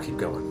 I'll keep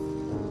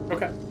going.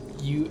 Okay.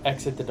 You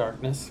exit the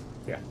darkness.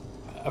 Yeah.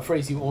 A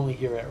phrase you only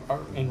hear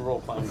in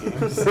role-playing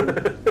games.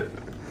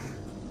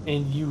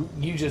 And you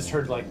just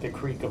heard like the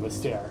creak of a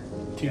stair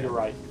to your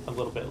right, a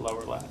little bit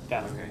lower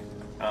down. Okay.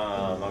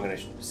 I'm gonna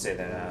say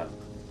that out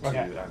to Okay.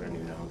 I don't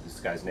even know who this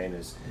guy's name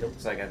is.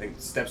 It's like I think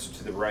steps are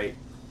to the right.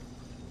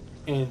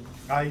 And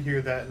I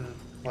hear that and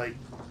like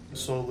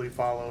slowly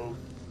follow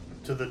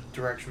to the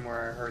direction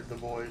where I heard the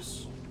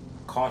voice.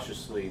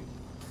 Cautiously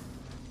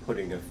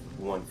putting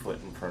one foot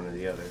in front of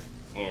the other,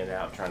 hand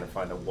out, trying to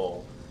find a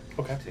wall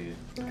okay,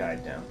 to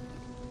guide down.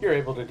 you're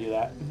able to do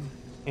that,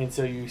 and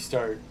so you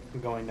start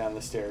going down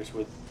the stairs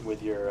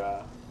with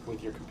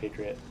your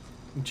compatriot.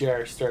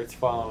 Jer starts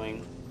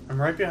following.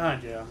 I'm right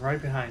behind you. I'm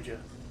right behind you.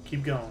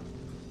 Keep going.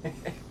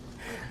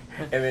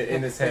 And then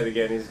in his head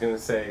again, he's gonna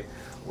say,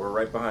 "We're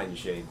right behind you,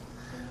 Shade."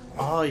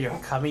 Oh, you're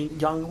coming,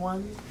 young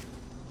one?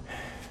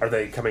 Are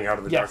they coming out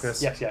of the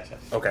darkness? Yes.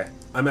 Okay.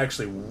 I'm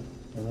actually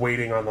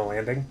waiting on the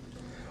landing.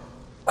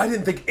 I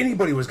didn't think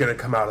anybody was going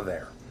to come out of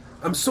there.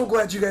 I'm so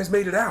glad you guys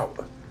made it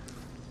out.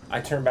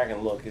 I turn back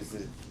and look.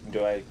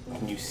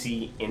 Can you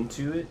see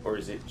into it, or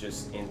is it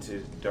just into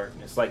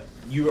darkness? Like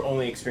you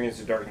only experience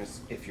the darkness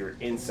if you're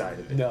inside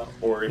of it. No.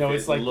 Or if No, it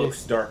it's like looks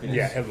this- darkness.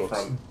 Yeah, it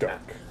looks from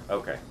dark.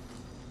 Okay.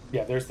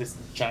 Yeah, there's this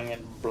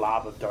giant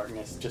blob of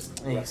darkness just.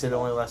 And you said it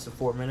only lasted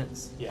 4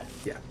 minutes? Yeah.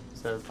 Yeah.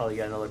 So probably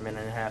got another minute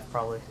and a half,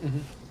 probably.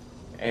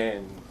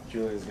 And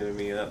Julian's gonna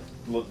be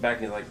look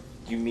back and like,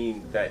 you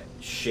mean that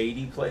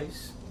shady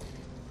place?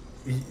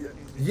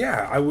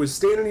 Yeah, I was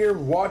standing here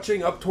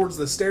watching up towards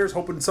the stairs,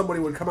 hoping somebody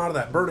would come out of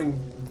that burning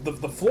the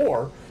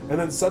floor, and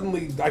then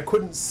suddenly I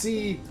couldn't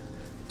see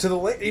to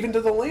the even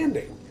to the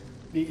landing.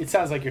 It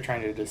sounds like you're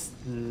trying to just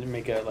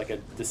make a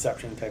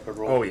deception type of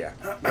roll. Oh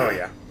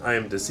yeah, I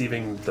am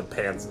deceiving the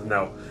pants.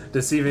 No,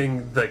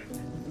 deceiving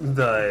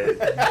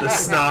the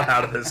snot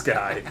out of this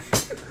guy.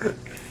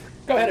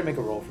 Go ahead and make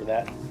a roll for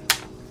that.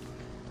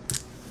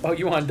 Oh,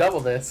 you want to double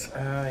this?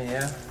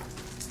 Yeah.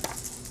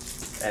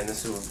 And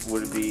this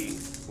would it be?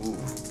 Ooh.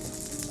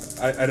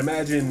 I'd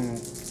imagine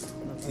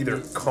either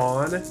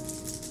con.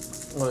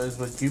 Well, it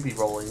would you be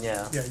rolling,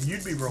 yeah. Yeah,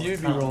 you'd be rolling.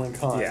 You'd be rolling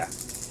con. Yeah.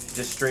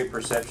 Just straight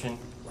perception.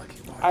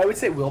 I would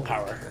say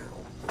willpower.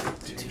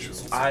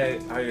 I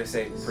gotta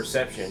say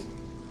perception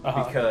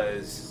Uh-huh.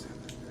 because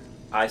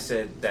I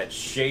said that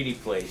shady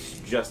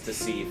place just to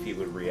see if he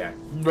would react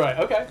Right.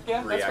 Okay.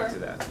 Yeah. That's fair. to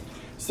that.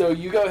 So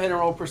you go ahead and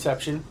roll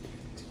perception.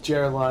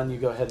 Geraldine, you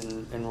go ahead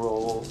and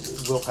roll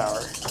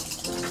willpower.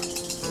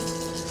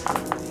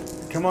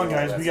 Come on,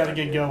 guys. We that's got to not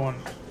get good. going.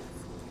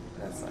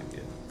 That's not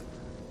good.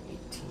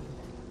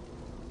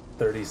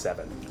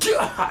 37.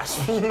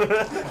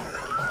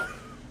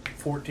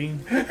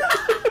 14.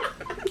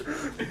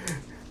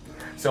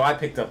 So I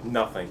picked up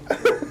nothing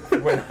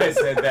when I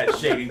said that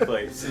shady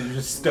place. It was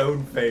just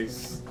stone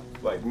face,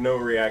 like no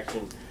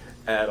reaction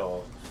at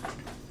all.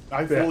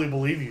 I fully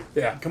believe you.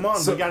 Yeah. Come on,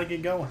 So- we got to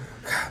get going.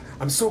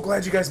 I'm so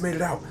glad you guys made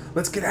it out.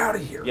 Let's get out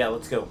of here. Yeah,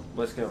 let's go.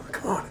 Let's go.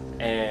 Come on.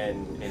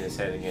 And in his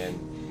head again,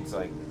 it's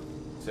like,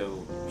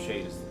 so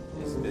Shade,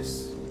 is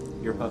this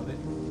your puppet?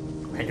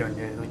 I don't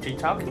know what you're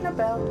talking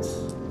about.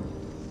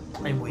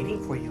 I'm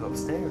waiting for you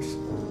upstairs.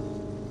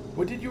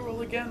 What did you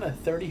roll again? A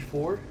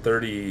 34?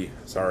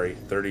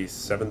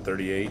 37,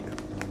 38.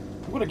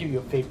 I'm going to give you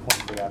a fate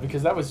point for that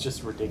because that was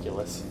just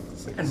ridiculous.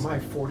 And my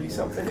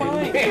 40-something.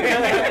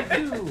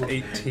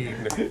 18,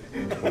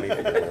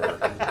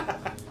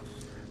 24.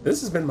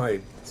 This has been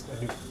my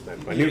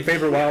new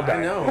favorite wild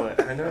die. I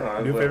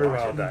know. New will favorite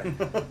watch wild it.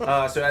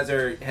 die. So as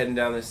they're heading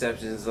down the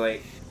steps, it's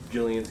like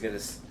Julian's gonna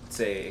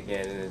say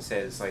again in his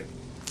head, it's like,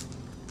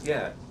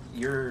 yeah,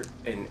 you're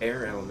an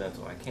air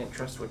elemental. I can't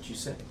trust what you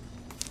say.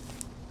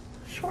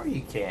 Sure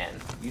you can.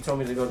 You told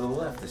me to go to the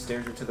left. The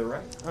stairs are to the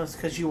right. That's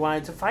because you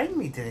wanted to find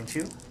me, didn't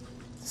you?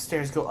 The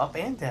stairs go up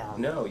and down.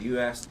 No, you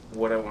asked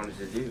what I wanted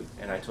to do,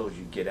 and I told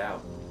you get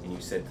out, and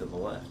you said to the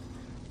left.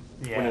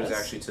 Yes. When it was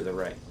actually to the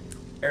right.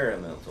 Air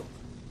elemental.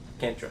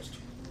 Can't trust you.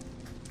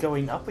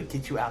 Going up would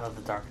get you out of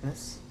the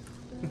darkness.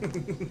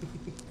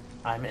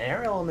 I'm an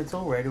air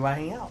elemental. Where do I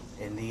hang out?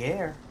 In the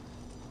air.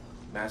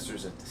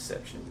 Masters of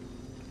deception.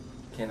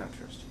 Cannot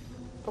trust you.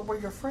 But we're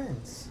your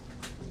friends.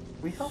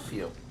 We help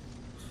you.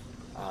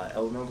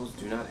 Elementals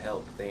do not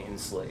help, they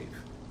enslave.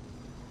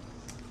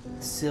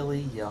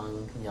 Silly,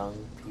 young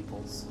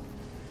peoples.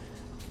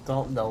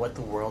 Don't know what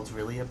the world's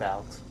really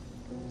about.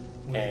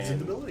 Exit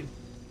the building.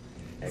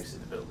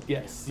 Exit the building.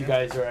 Yes, you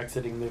guys are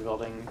exiting the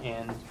building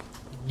and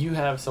you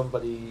have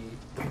somebody,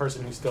 the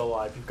person who's still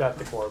alive. You've got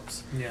the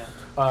corpse. Yeah.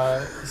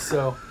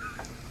 So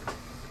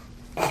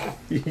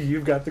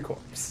You've got the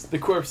corpse. the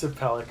corpse of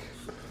Pellic.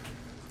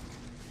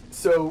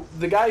 So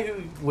the guy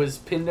who was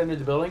pinned under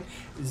the building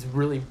is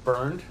really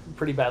burned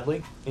pretty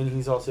badly, and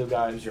he's also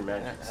got. Use your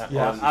magic.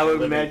 Yeah. I would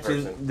Living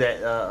imagine person.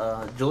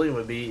 that Julian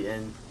would be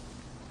in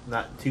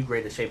not too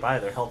great a shape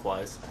either,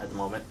 health-wise, at the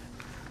moment.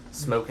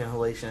 smoke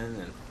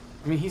inhalation and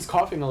I mean, he's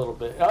coughing a little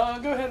bit.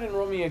 Go ahead and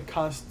roll me a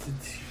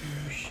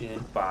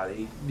Constitution.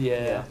 Body.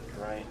 Yeah.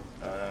 Right.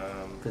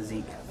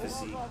 physique.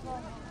 Physique.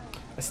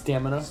 A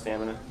stamina.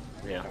 Stamina.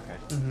 Yeah. Okay.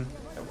 Mm-hmm.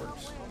 That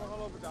works.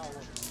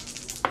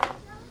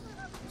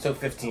 So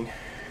 15.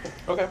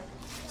 Okay.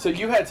 So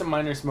you had some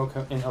minor smoke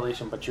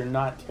inhalation, but you're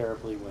not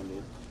terribly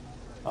winded.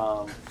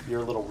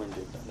 You're a little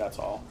winded. That's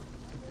all.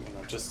 You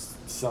know,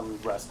 just some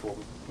rest will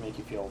make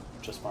you feel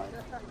just fine.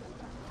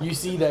 You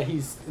see that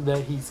he's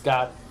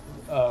got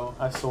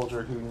a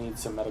soldier who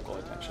needs some medical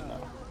attention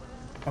though.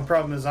 My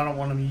problem is I don't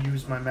want to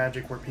use my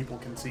magic where people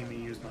can see me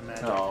use my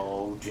magic.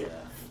 Oh, Jeff.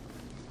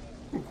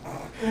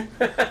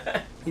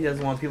 He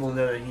doesn't want people to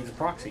know that he's a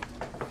proxy.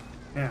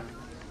 Yeah.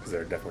 Because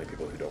there are definitely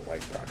people who don't like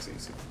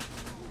proxies.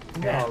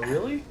 Oh,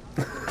 really?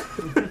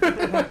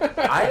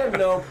 I have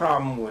no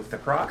problem with the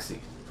proxy.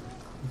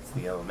 It's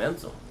the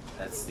elemental.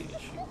 That's the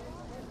issue.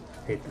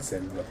 Hate the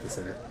sin, love the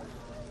sinner.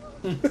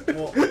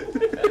 Well,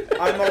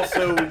 I'm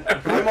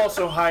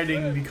also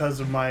hiding because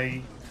of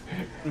my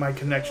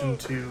connection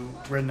to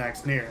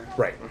Redneck's near.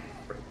 Right.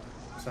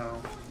 So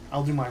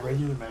I'll do my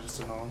regular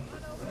medicine on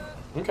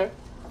Okay.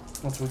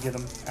 once we get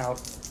him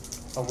out,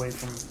 away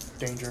from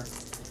danger,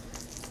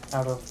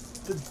 out of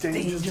the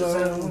danger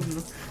zone.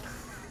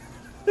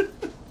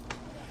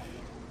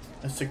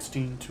 A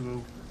 16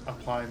 to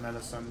apply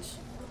medicines.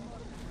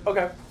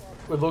 Okay.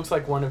 It looks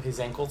like one of his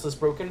ankles is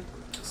broken,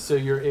 so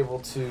you're able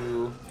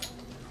to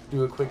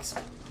do a quick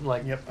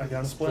Yep, I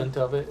got a splint splint.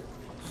 of it.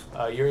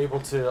 You're able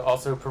to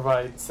also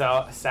provide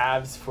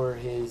salves for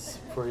his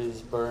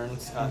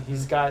burns.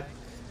 He's got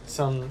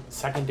some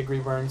second-degree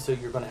burns, so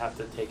you're going to have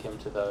to take him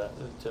to the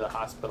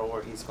hospital,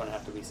 or he's going to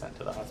have to be sent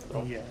to the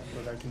hospital. Yeah,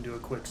 but I can do a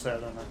quick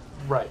set on it.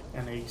 Right.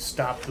 And they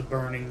stop the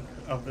burning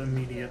of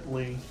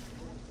immediately.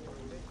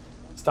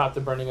 Stop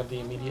the burning of the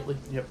immediately.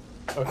 Yep.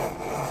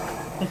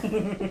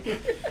 Okay.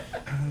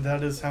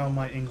 That is how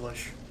my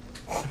English.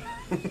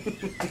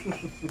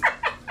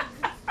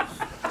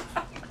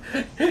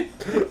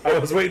 I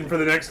was waiting for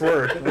the next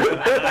word.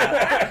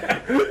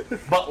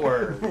 But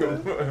word.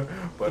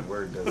 But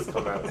word does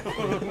come out.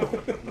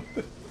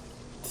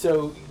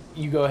 So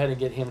you go ahead and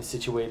get him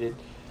situated.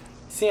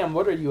 Sam,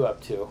 what are you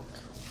up to?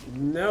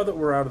 Now that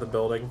we're out of the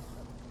building,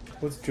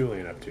 what's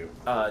Julian up to?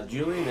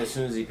 Julian, as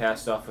soon as he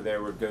passed off of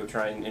there, would go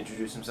try and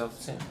introduce himself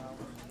to Sam.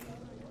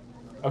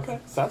 Okay,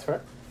 sounds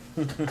fair.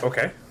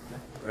 Okay.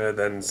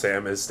 Then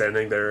Sam is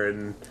standing there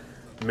and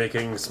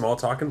making small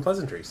talk and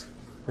pleasantries.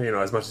 You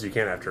know, as much as you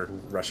can after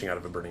rushing out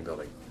of a burning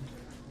building.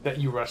 That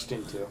you rushed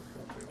into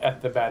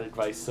at the bad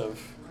advice of...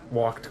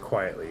 Walked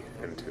quietly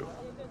into.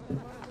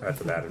 That's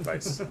the bad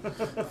advice.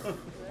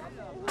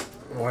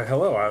 Why,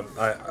 hello.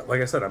 I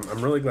like I said,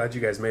 I'm really glad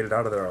you guys made it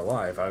out of there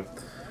alive. I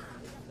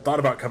thought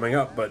about coming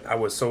up, but I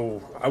was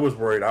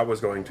worried I was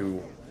going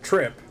to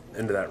trip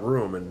into that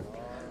room, and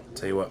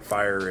tell you what,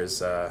 fire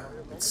is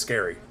it's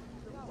scary.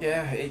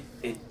 Yeah,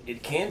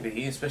 it can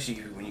be, especially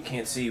when you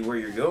can't see where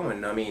you're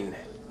going. I mean,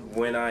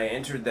 when I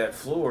entered that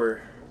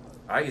floor,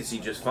 I could see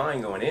just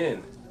fine going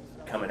in.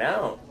 Coming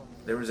out,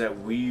 there was that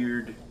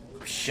weird,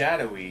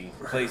 shadowy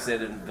place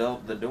that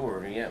enveloped the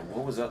door. Yeah,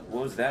 what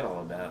was that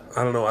all about?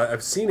 I don't know.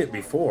 I've seen it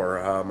before.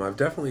 I've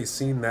definitely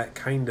seen that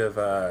kind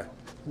of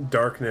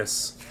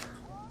darkness,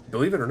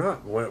 believe it or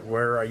not,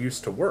 where I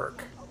used to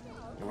work.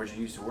 Where'd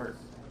you used to work?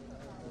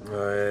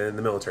 In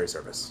the military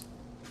service.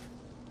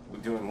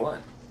 Doing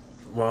what?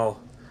 Well,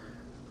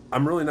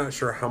 I'm really not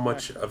sure how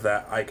much of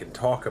that I can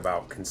talk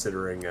about,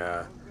 considering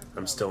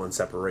I'm still in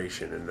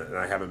separation and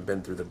I haven't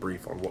been through the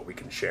brief on what we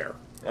can share.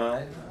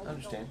 I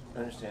understand.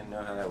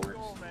 Know how that works.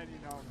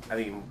 I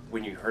mean,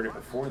 when you heard it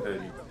before, though,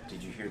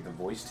 did you hear the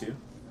voice too?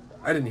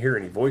 I didn't hear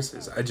any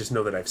voices. I just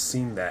know that I've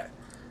seen that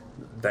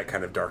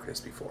kind of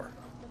darkness before.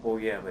 Well,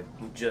 yeah, but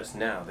just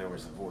now there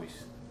was a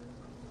voice.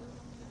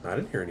 I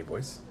didn't hear any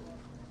voice.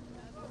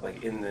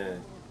 Like in the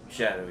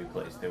shadowy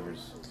place, there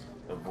was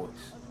a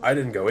voice. I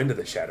didn't go into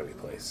the shadowy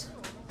place.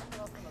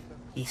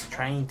 He's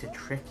trying to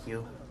trick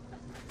you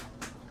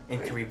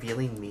into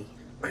revealing me.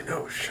 I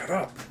know, shut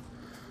up.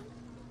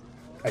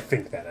 I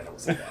think that, I don't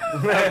say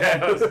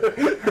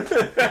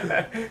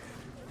that.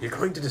 You're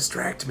going to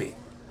distract me.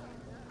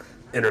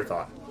 Inner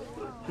thought.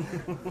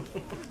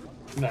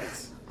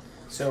 Nice.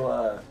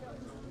 So,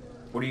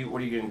 what are you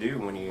gonna do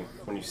when you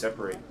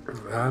separate?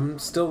 I'm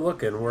still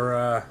looking.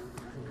 We're,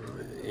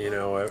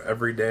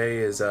 every day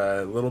is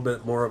a little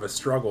bit more of a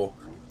struggle.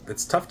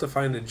 It's tough to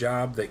find a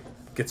job that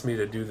gets me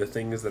to do the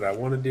things that I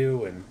want to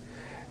do and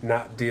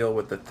not deal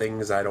with the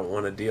things I don't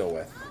want to deal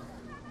with.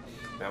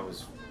 That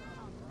was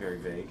very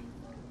vague.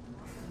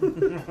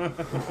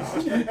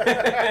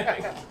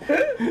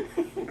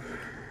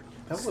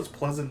 That was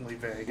pleasantly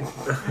vague.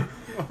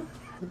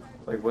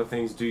 Like, what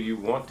things do you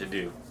want to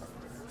do?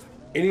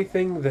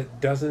 Anything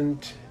that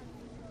doesn't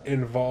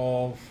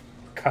involve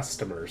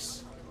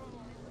customers.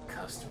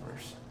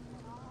 Customers.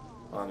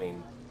 Well, I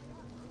mean,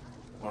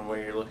 one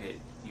way you look at it,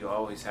 you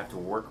always have to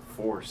work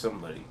for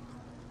somebody.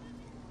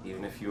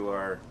 Even if you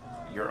are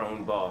your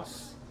own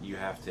boss, you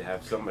have to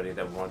have somebody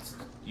that wants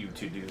you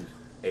to do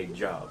a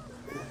job.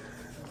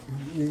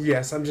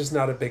 Yes, I'm just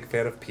not a big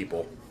fan of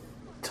people.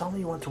 Tell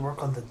me you want to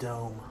work on the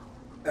dome.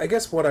 I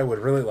guess what I would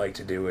really like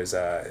to do is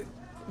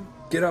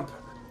get up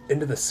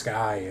into the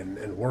sky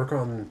and work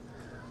on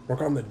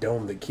the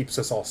dome that keeps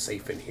us all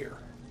safe in here.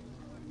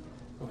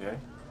 Okay.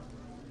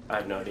 I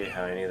have no idea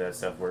how any of that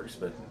stuff works,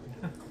 but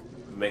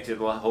it makes it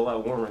whole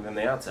lot warmer than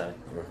the outside.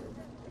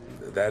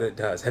 That it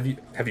does. Have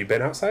you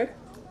been outside?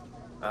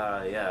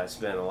 Yeah, I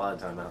spent a lot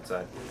of time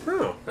outside.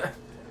 Oh.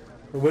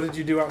 What did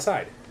you do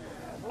outside?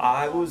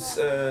 I was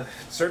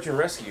search and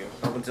rescue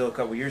up until a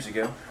couple years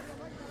ago.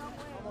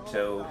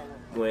 So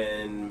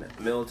when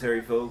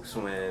military folks,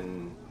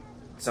 when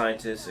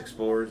scientists,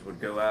 explorers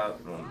would go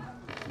out on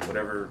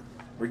whatever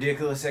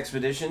ridiculous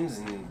expeditions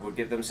and would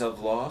get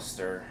themselves lost,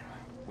 or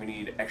we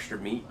need extra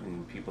meat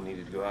and people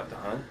needed to go out to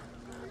hunt,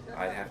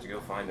 I'd have to go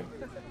find them.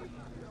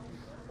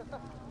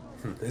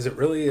 Is it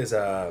really as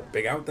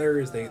big out there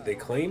as they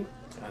claim?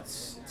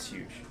 It's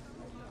huge.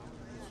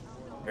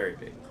 Very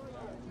big.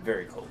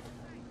 Very cold.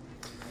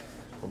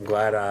 I'm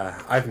glad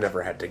I've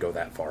never had to go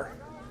that far.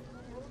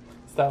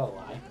 Is that a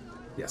lie?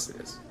 Yes,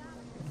 it is.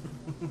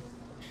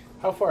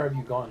 How far have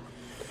you gone?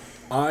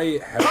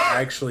 I have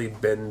actually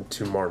been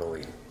to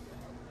Marnley.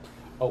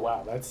 Oh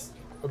wow, that's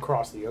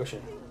across the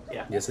ocean.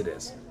 Yeah. Yes, it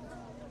is.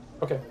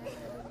 Okay.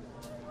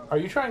 Are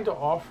you trying to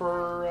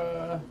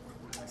offer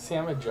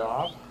Sam a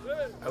job?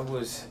 I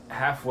was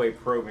halfway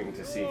probing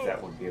to see if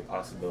that would be a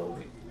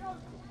possibility,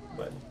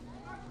 but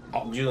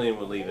Julian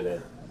would leave it at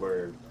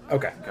where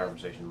Okay. the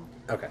conversation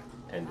Okay.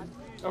 ended.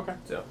 Okay.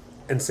 So,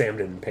 And Sam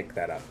didn't pick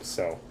that up,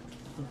 so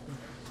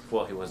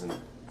well, he wasn't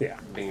yeah.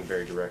 being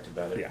very direct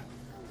about it. Yeah.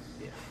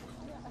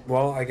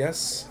 Well, I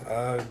guess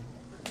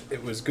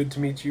it was good to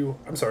meet you.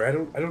 I'm sorry, I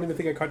don't even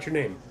think I caught your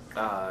name.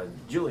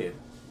 Julian,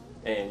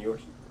 and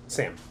yours,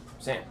 Sam.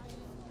 Sam.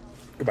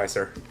 Goodbye,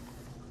 sir.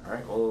 All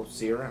right, we'll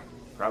see you around.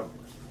 Probably.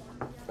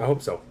 I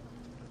hope so.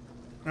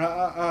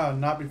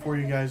 Not before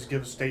you guys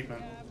give a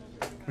statement.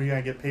 We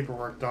gotta get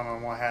paperwork done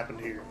on what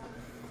happened here.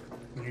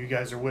 You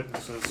guys are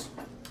witnesses.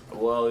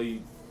 Well,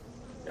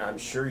 I'm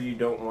sure you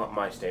don't want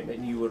my statement.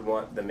 You would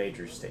want the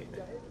major's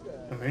statement.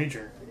 The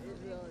major.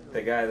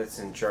 The guy that's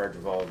in charge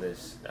of all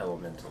this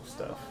elemental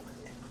stuff.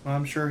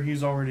 I'm sure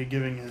he's already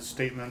giving his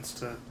statements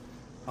to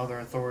other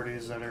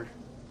authorities that are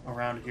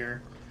around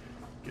here,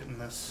 getting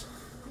this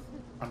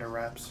under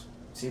wraps.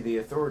 See, the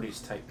authorities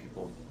type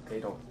people, they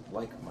don't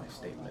like my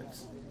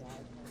statements.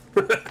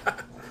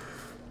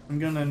 I'm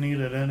gonna need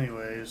it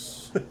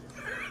anyways.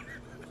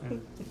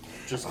 And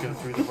just go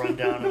through the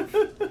rundown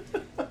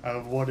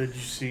of what did you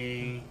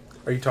see.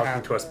 Are you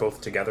talking to us both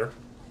together?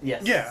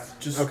 Yes. Yeah,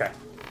 just Okay.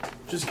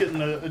 just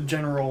getting a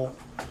general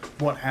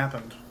what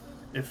happened,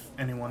 if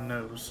anyone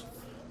knows,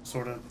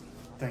 sort of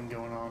thing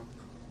going on.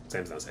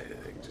 Sam's not saying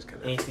anything, just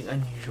kind of Anything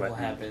unusual Let-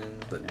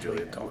 happened? letting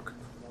Julian talk.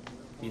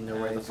 You know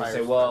where the fire.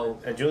 Say, well,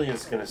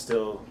 Julian's going to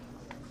still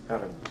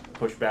kind of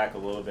push back a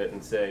little bit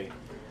and say,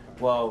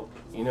 well,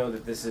 you know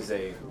that this is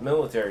a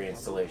military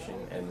installation,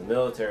 and the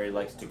military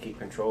likes to keep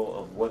control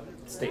of what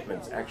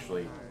statements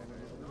actually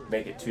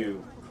make it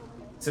to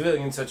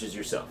civilians such as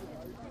yourself.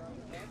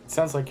 It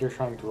sounds like you're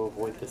trying to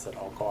avoid this at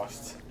all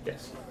costs.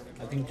 Yes.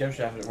 I think Jeff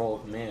should have a role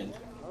of command.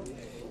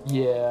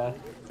 Yeah.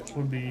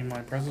 Would be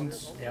my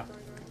presence. Yeah.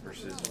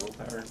 Versus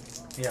willpower.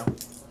 Yeah.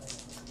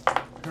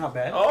 Not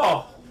bad.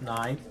 Oh!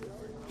 9.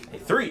 A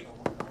 3!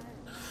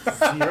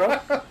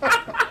 0?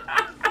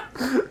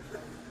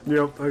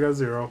 Yep, I got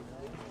 0.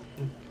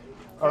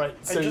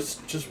 Alright, so I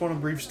just want a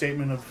brief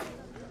statement of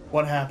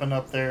what happened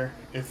up there.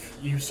 If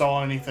you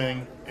saw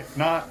anything, if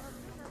not,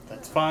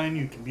 that's fine.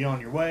 You can be on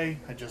your way.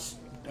 I just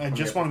want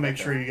to make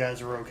sure you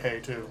guys are okay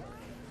too.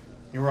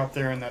 You were up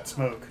there in that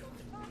smoke.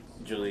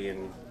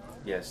 Julian,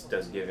 yes,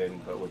 does give in,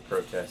 but would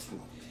protest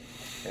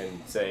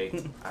and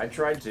say, I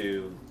tried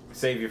to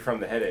save you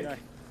from the headache,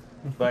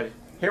 but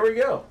here we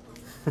go.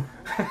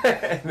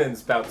 And then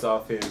spouts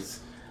off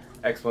his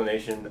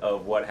explanation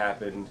of what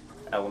happened,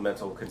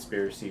 elemental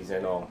conspiracies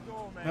and all.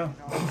 Oh,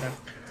 okay.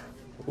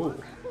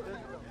 Ooh.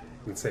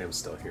 And Sam's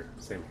still here.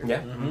 Sam here.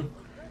 Yeah?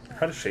 Mm-hmm.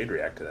 How does Shade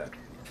react to that?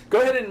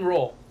 go ahead and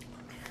roll.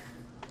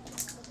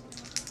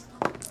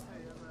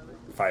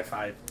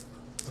 5.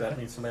 Does that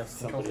mean somebody else?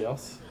 Somebody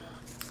else?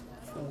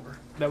 4.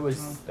 That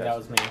was That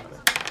was me.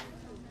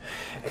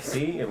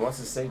 See, it wants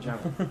to say John.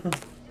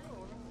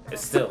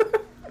 It's still.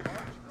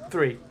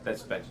 3.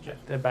 That's back to Jeff.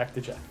 Then back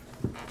to Jeff.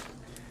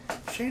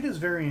 Shade is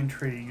very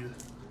intrigued.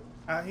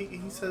 He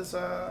says,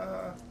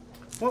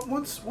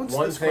 once One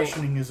this thing-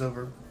 questioning is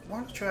over, why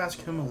don't you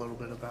ask him a little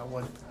bit about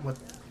what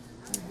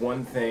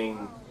One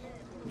thing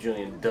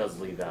Julian does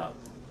leave out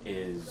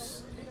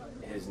is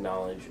his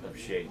knowledge of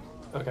shade.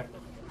 Okay.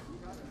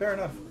 Fair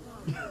enough.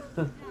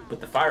 But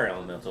the fire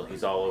elemental,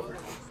 he's all over.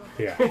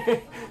 Yeah.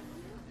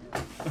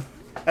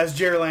 As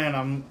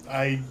Jerlan,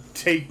 I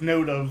take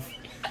note of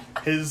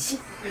his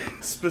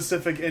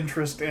specific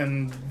interest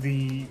in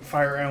the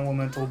fire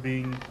elemental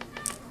being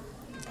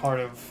part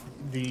of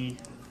the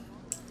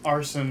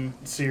arson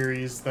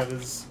series that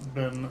has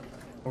been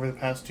over the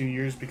past 2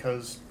 years,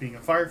 because being a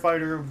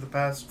firefighter over the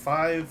past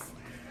 5,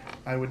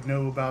 I would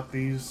know about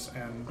these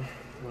and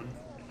would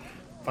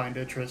find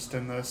interest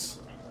in this.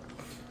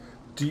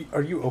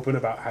 Are you open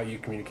about how you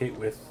communicate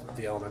with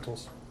the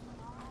elementals?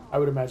 I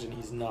would imagine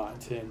he's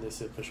not in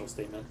this official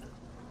statement.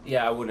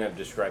 Yeah, I wouldn't have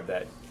described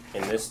that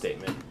in this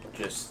statement.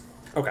 Just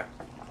Okay.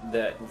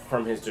 that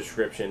from his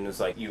description is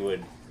like you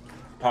would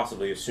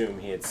possibly assume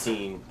he had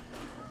seen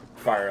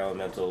fire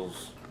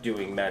elementals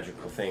doing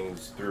magical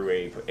things through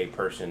a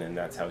person, and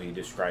that's how he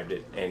described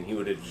it. And he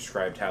would have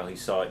described how he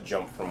saw it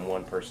jump from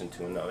one person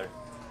to another,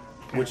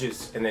 which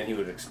is, and then he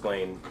would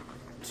explain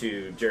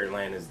to Jerry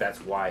Landis that's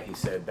why he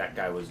said that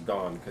guy was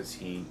gone, because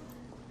he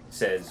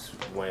says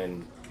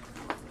when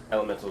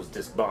elementals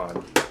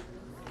disbond,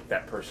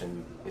 that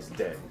person is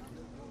dead.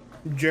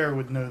 Jared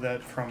would know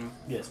that from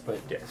Yes, but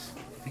Yes.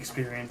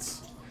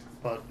 experience,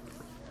 but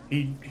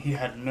he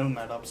hadn't known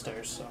that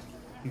upstairs, so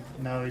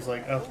now he's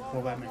like, oh,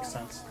 well, that makes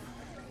sense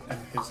in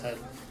his head.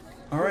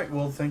 All right,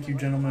 well, thank you,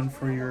 gentlemen,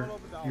 for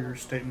your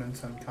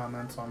statements and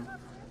comments on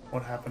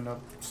what happened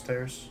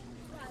upstairs.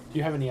 do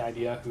you have any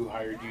idea who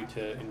hired you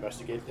to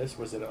investigate this?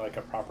 Was it like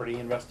a property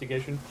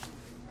investigation?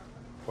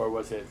 Or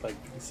was it like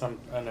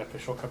an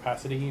official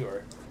capacity,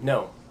 or?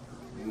 No,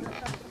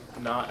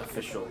 not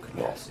official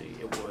capacity.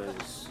 It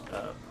was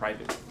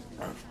private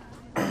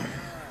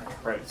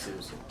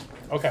citizen.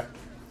 Okay.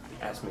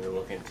 Asked me to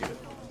look into it.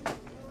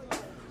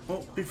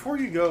 Well, before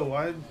you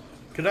go,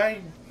 could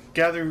I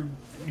gather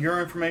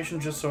your information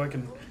just so I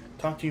can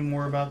talk to you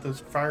more about this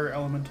fire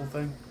elemental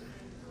thing?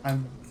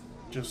 I'm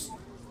just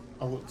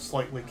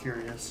slightly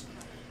curious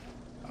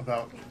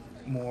about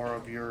more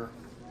of your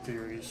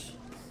theories.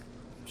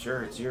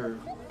 Sure, it's your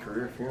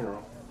career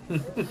funeral.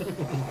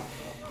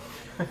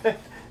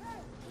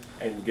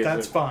 And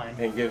That's fine.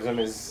 And gives him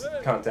his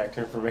contact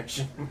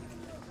information.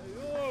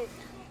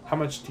 How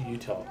much do you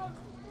tell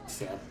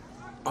Sam?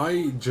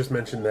 I just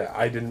mentioned that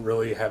I didn't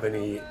really have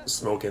any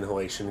smoke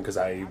inhalation because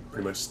I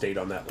pretty much stayed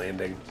on that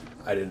landing.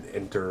 I didn't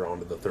enter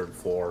onto the third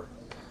floor.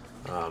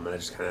 And I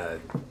just kind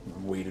of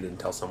waited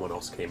until someone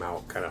else came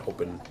out, kind of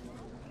hoping,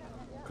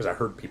 because I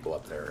heard people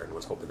up there and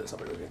was hoping that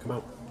somebody was going to come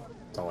out.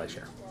 That's all I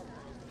share.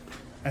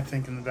 I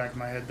think in the back of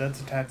my head,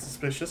 that's a tad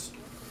suspicious.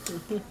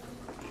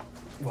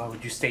 Why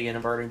would you stay in a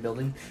burning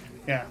building?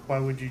 Yeah, why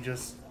would you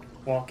just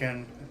walk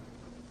in,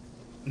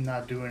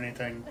 not do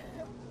anything,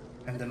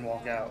 and then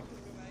walk out?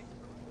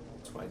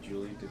 That's why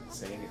Julie didn't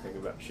say anything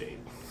about shade.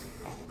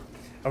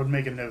 I would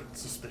make a note,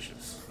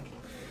 suspicious.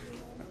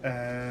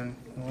 And,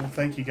 well,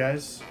 thank you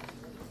guys.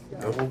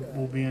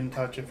 We'll be in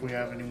touch if we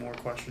have any more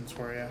questions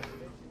for you.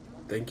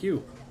 Thank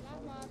you.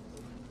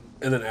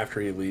 And then after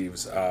he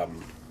leaves,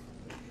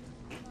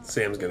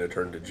 Sam's going to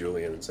turn to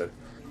Julian and said,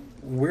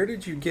 where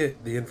did you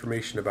get the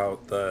information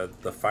about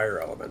the fire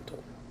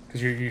elemental?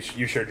 Because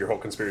you shared your whole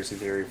conspiracy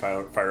theory,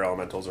 fire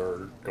elementals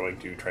are going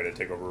to try to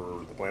take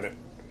over the planet.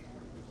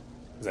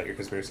 Is that your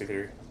conspiracy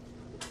theory?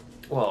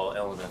 Well,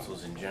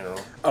 elementals in general.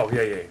 Oh,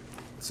 yeah.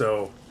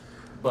 So...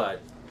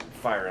 But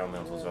fire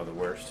elementals are the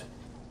worst.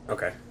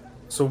 Okay.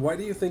 So why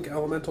do you think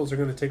elementals are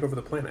going to take over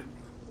the planet?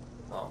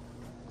 Well,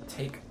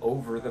 take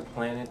over the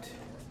planet,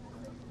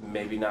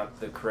 maybe not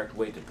the correct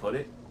way to put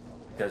it,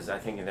 because I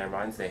think in their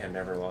minds they have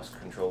never lost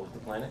control of the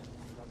planet.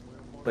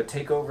 But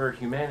take over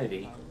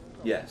humanity,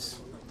 yes.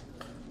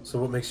 So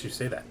what makes you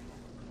say that?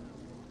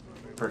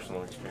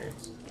 Personal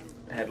experience.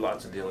 I had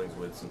lots of dealings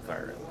with some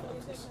fire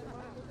elementals.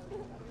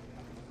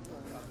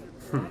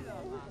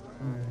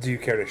 Do you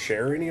care to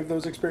share any of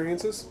those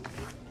experiences?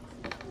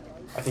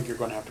 I think you're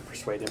going to have to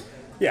persuade him.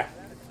 Yeah,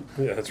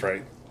 that's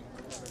right.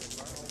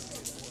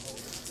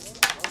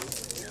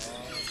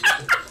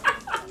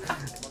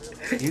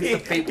 Use the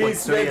fate point. He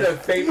spent a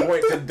fate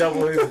point to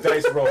double his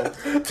dice roll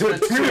to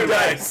 2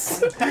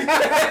 dice.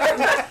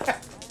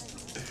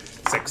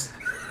 6.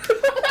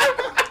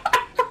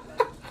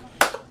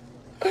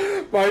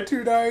 My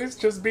 2 dice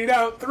just beat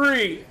out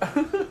 3.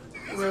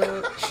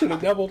 Should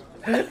have doubled.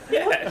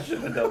 Yeah,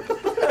 should have doubled.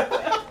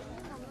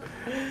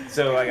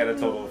 So I got a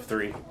total of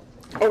 3.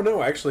 Oh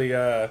no, actually,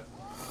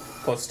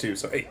 plus 2,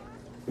 so 8.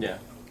 Yeah.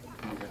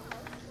 Okay.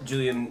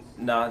 Julian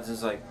nods and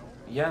is like,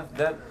 yeah,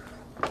 that.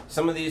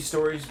 Some of these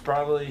stories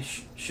probably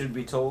should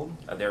be told.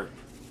 They're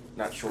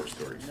not short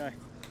stories.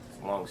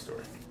 Long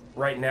story.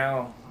 Right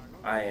now,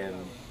 I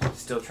am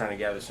still trying to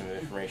gather some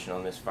information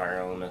on this fire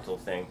elemental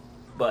thing.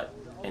 But,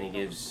 and he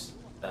gives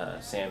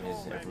Sam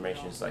his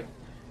information. It's like,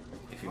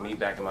 if you meet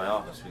back in my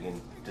office, we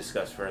can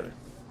discuss further.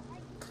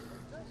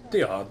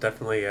 Deal. I'll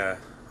definitely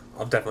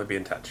be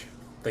in touch.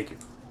 Thank you.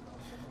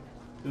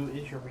 Who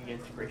is your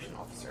reintegration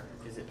officer?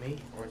 Is it me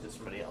or is it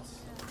somebody else?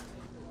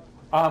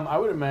 I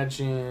would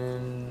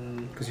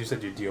imagine. Because you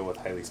said you deal with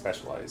highly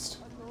specialized.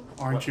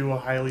 Aren't you a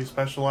highly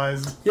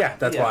specialized? Yeah,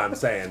 that's why I'm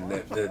saying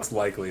that it's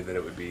likely that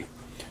it would be.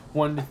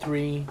 1 to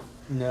 3,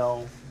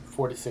 no.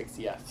 4 to 6,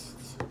 yes.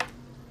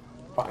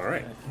 5. All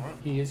right.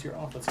 He is your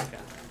officer.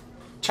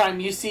 Chime,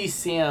 you see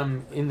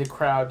Sam in the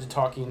crowd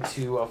talking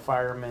to a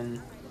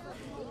fireman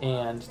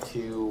and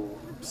to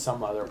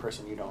some other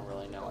person you don't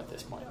really know at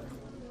this point.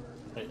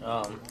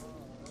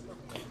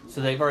 So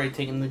they've already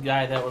taken the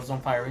guy that was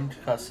on fire into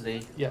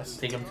custody. Yes.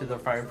 Take him to the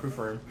fireproof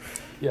room.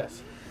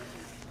 Yes.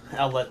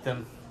 I'll let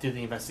them do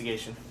the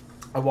investigation.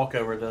 I walk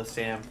over to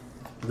Sam.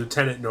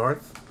 Lieutenant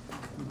North,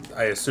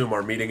 I assume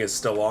our meeting is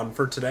still on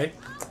for today?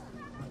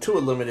 To a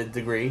limited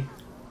degree.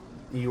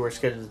 You were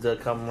scheduled to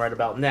come right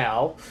about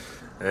now.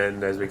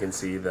 And as we can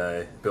see,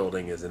 the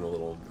building is in a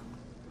little,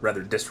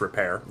 rather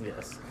disrepair.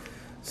 Yes.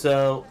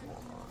 So,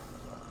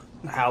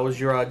 how has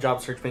your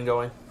job search been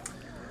going?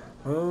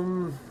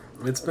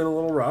 It's been a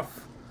little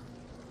rough.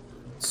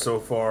 So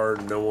far,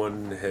 no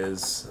one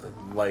has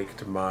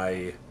liked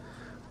my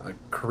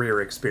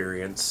career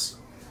experience.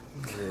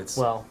 It's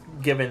Well,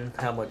 given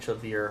how much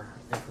of your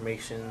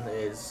information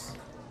is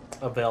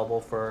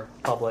available for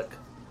public,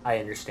 I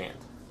understand.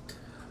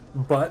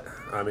 But,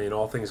 I mean,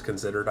 all things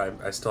considered,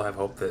 I still have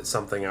hope that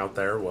something out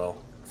there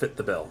will fit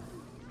the bill.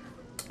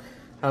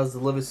 How's the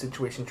living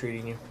situation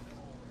treating you?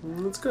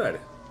 It's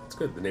good. It's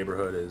good. The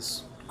neighborhood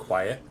is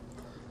quiet.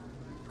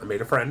 I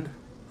made a friend.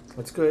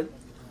 That's good.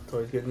 It's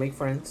always good to make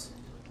friends.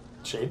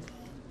 Shade.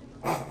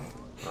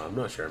 I'm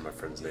not sharing my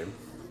friend's name.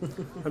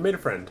 I made a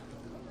friend.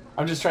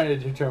 I'm just trying to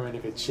determine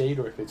if it's Shade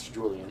or if it's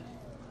Julian.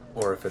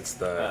 Or if it's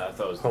the I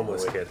thought it was the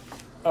homeless boy. kid,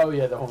 Oh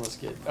yeah, the homeless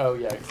kid. Oh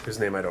yeah, whose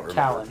name I don't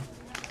remember. Callan.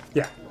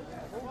 Yeah.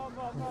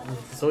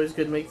 It's always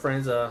good to make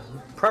friends,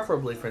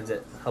 preferably friends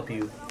that help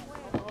you,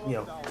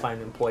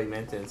 find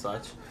employment and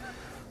such.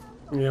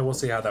 Yeah, we'll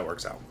see how that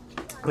works out.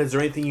 Is there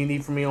anything you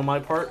need from me on my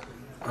part?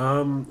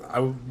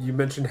 You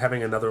mentioned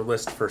having another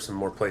list for some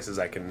more places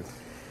I can...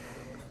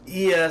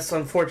 Yes,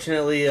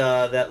 unfortunately,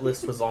 that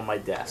list was on my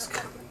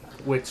desk.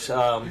 Which,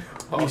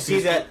 you see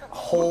that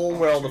hole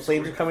where all the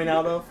flames are coming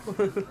out of?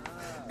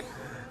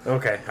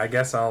 Okay, I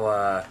guess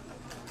I'll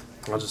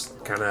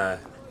just kind of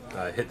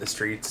hit the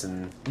streets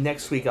and...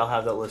 Next week, I'll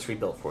have that list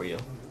rebuilt for you.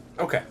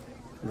 Okay.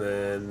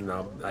 Then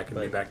I can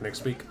be back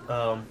next week.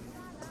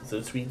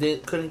 Since we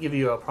couldn't give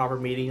you a proper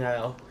meeting,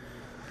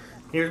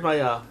 here's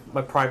my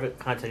my private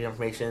contact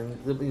information.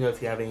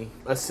 If you have any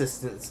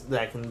assistance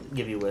that I can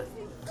help you with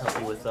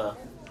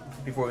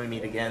before we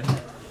meet again.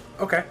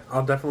 Okay,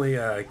 I'll definitely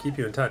keep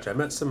you in touch. I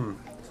met some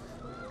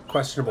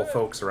questionable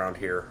folks around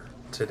here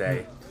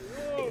today.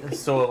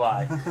 So have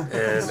I.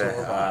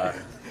 And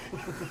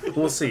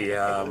we'll see.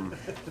 I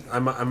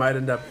might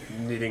end up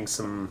needing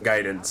some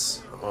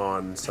guidance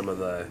on some of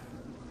the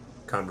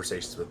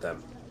conversations with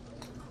them.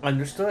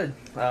 Understood.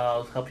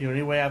 I'll help you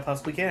any way I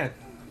possibly can.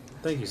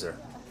 Thank you, sir.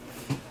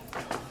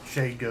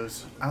 Shade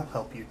goes, I'll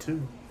help you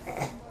too.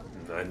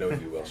 I know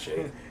you will,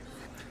 Shade.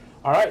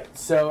 All right,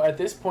 so at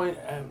this point,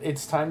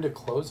 it's time to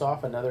close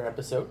off another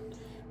episode.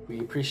 We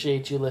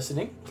appreciate you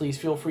listening. Please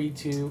feel free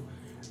to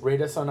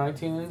rate us on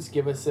iTunes,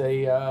 give us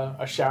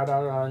a shout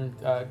out on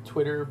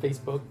Twitter,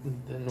 Facebook,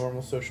 the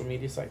normal social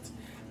media sites.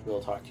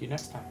 We'll talk to you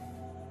next time.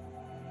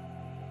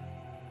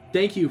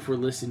 Thank you for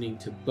listening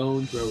to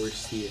Bone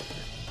Throwers Theater.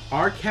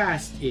 Our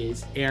cast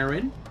is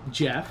Aaron,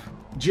 Jeff,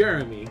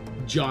 Jeremy,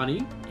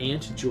 Johnny,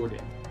 and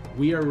Jordan.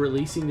 We are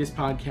releasing this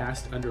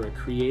podcast under a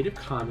Creative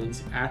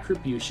Commons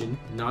Attribution,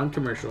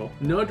 Non-Commercial,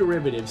 No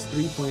Derivatives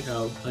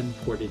 3.0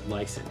 Unported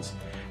license.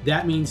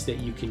 That means that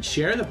you can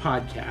share the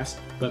podcast,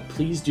 but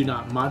please do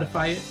not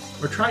modify it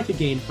or try to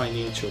gain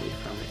financially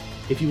from it.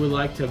 If you would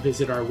like to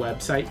visit our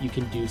website, you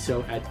can do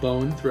so at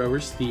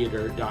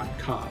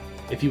bonethrowerstheater.com.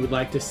 If you would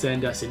like to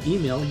send us an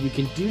email, you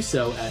can do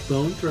so at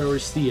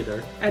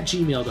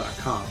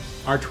bonethrowerstheater@gmail.com.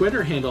 Our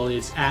Twitter handle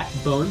is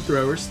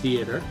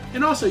 @bonethrowerstheater,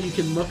 and also you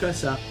can look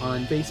us up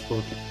on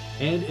Facebook.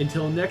 And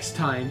until next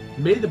time,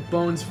 may the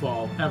bones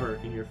fall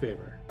ever in your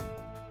favor.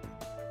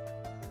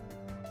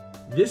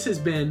 This has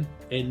been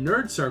a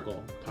Nerd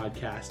Circle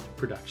podcast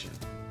production.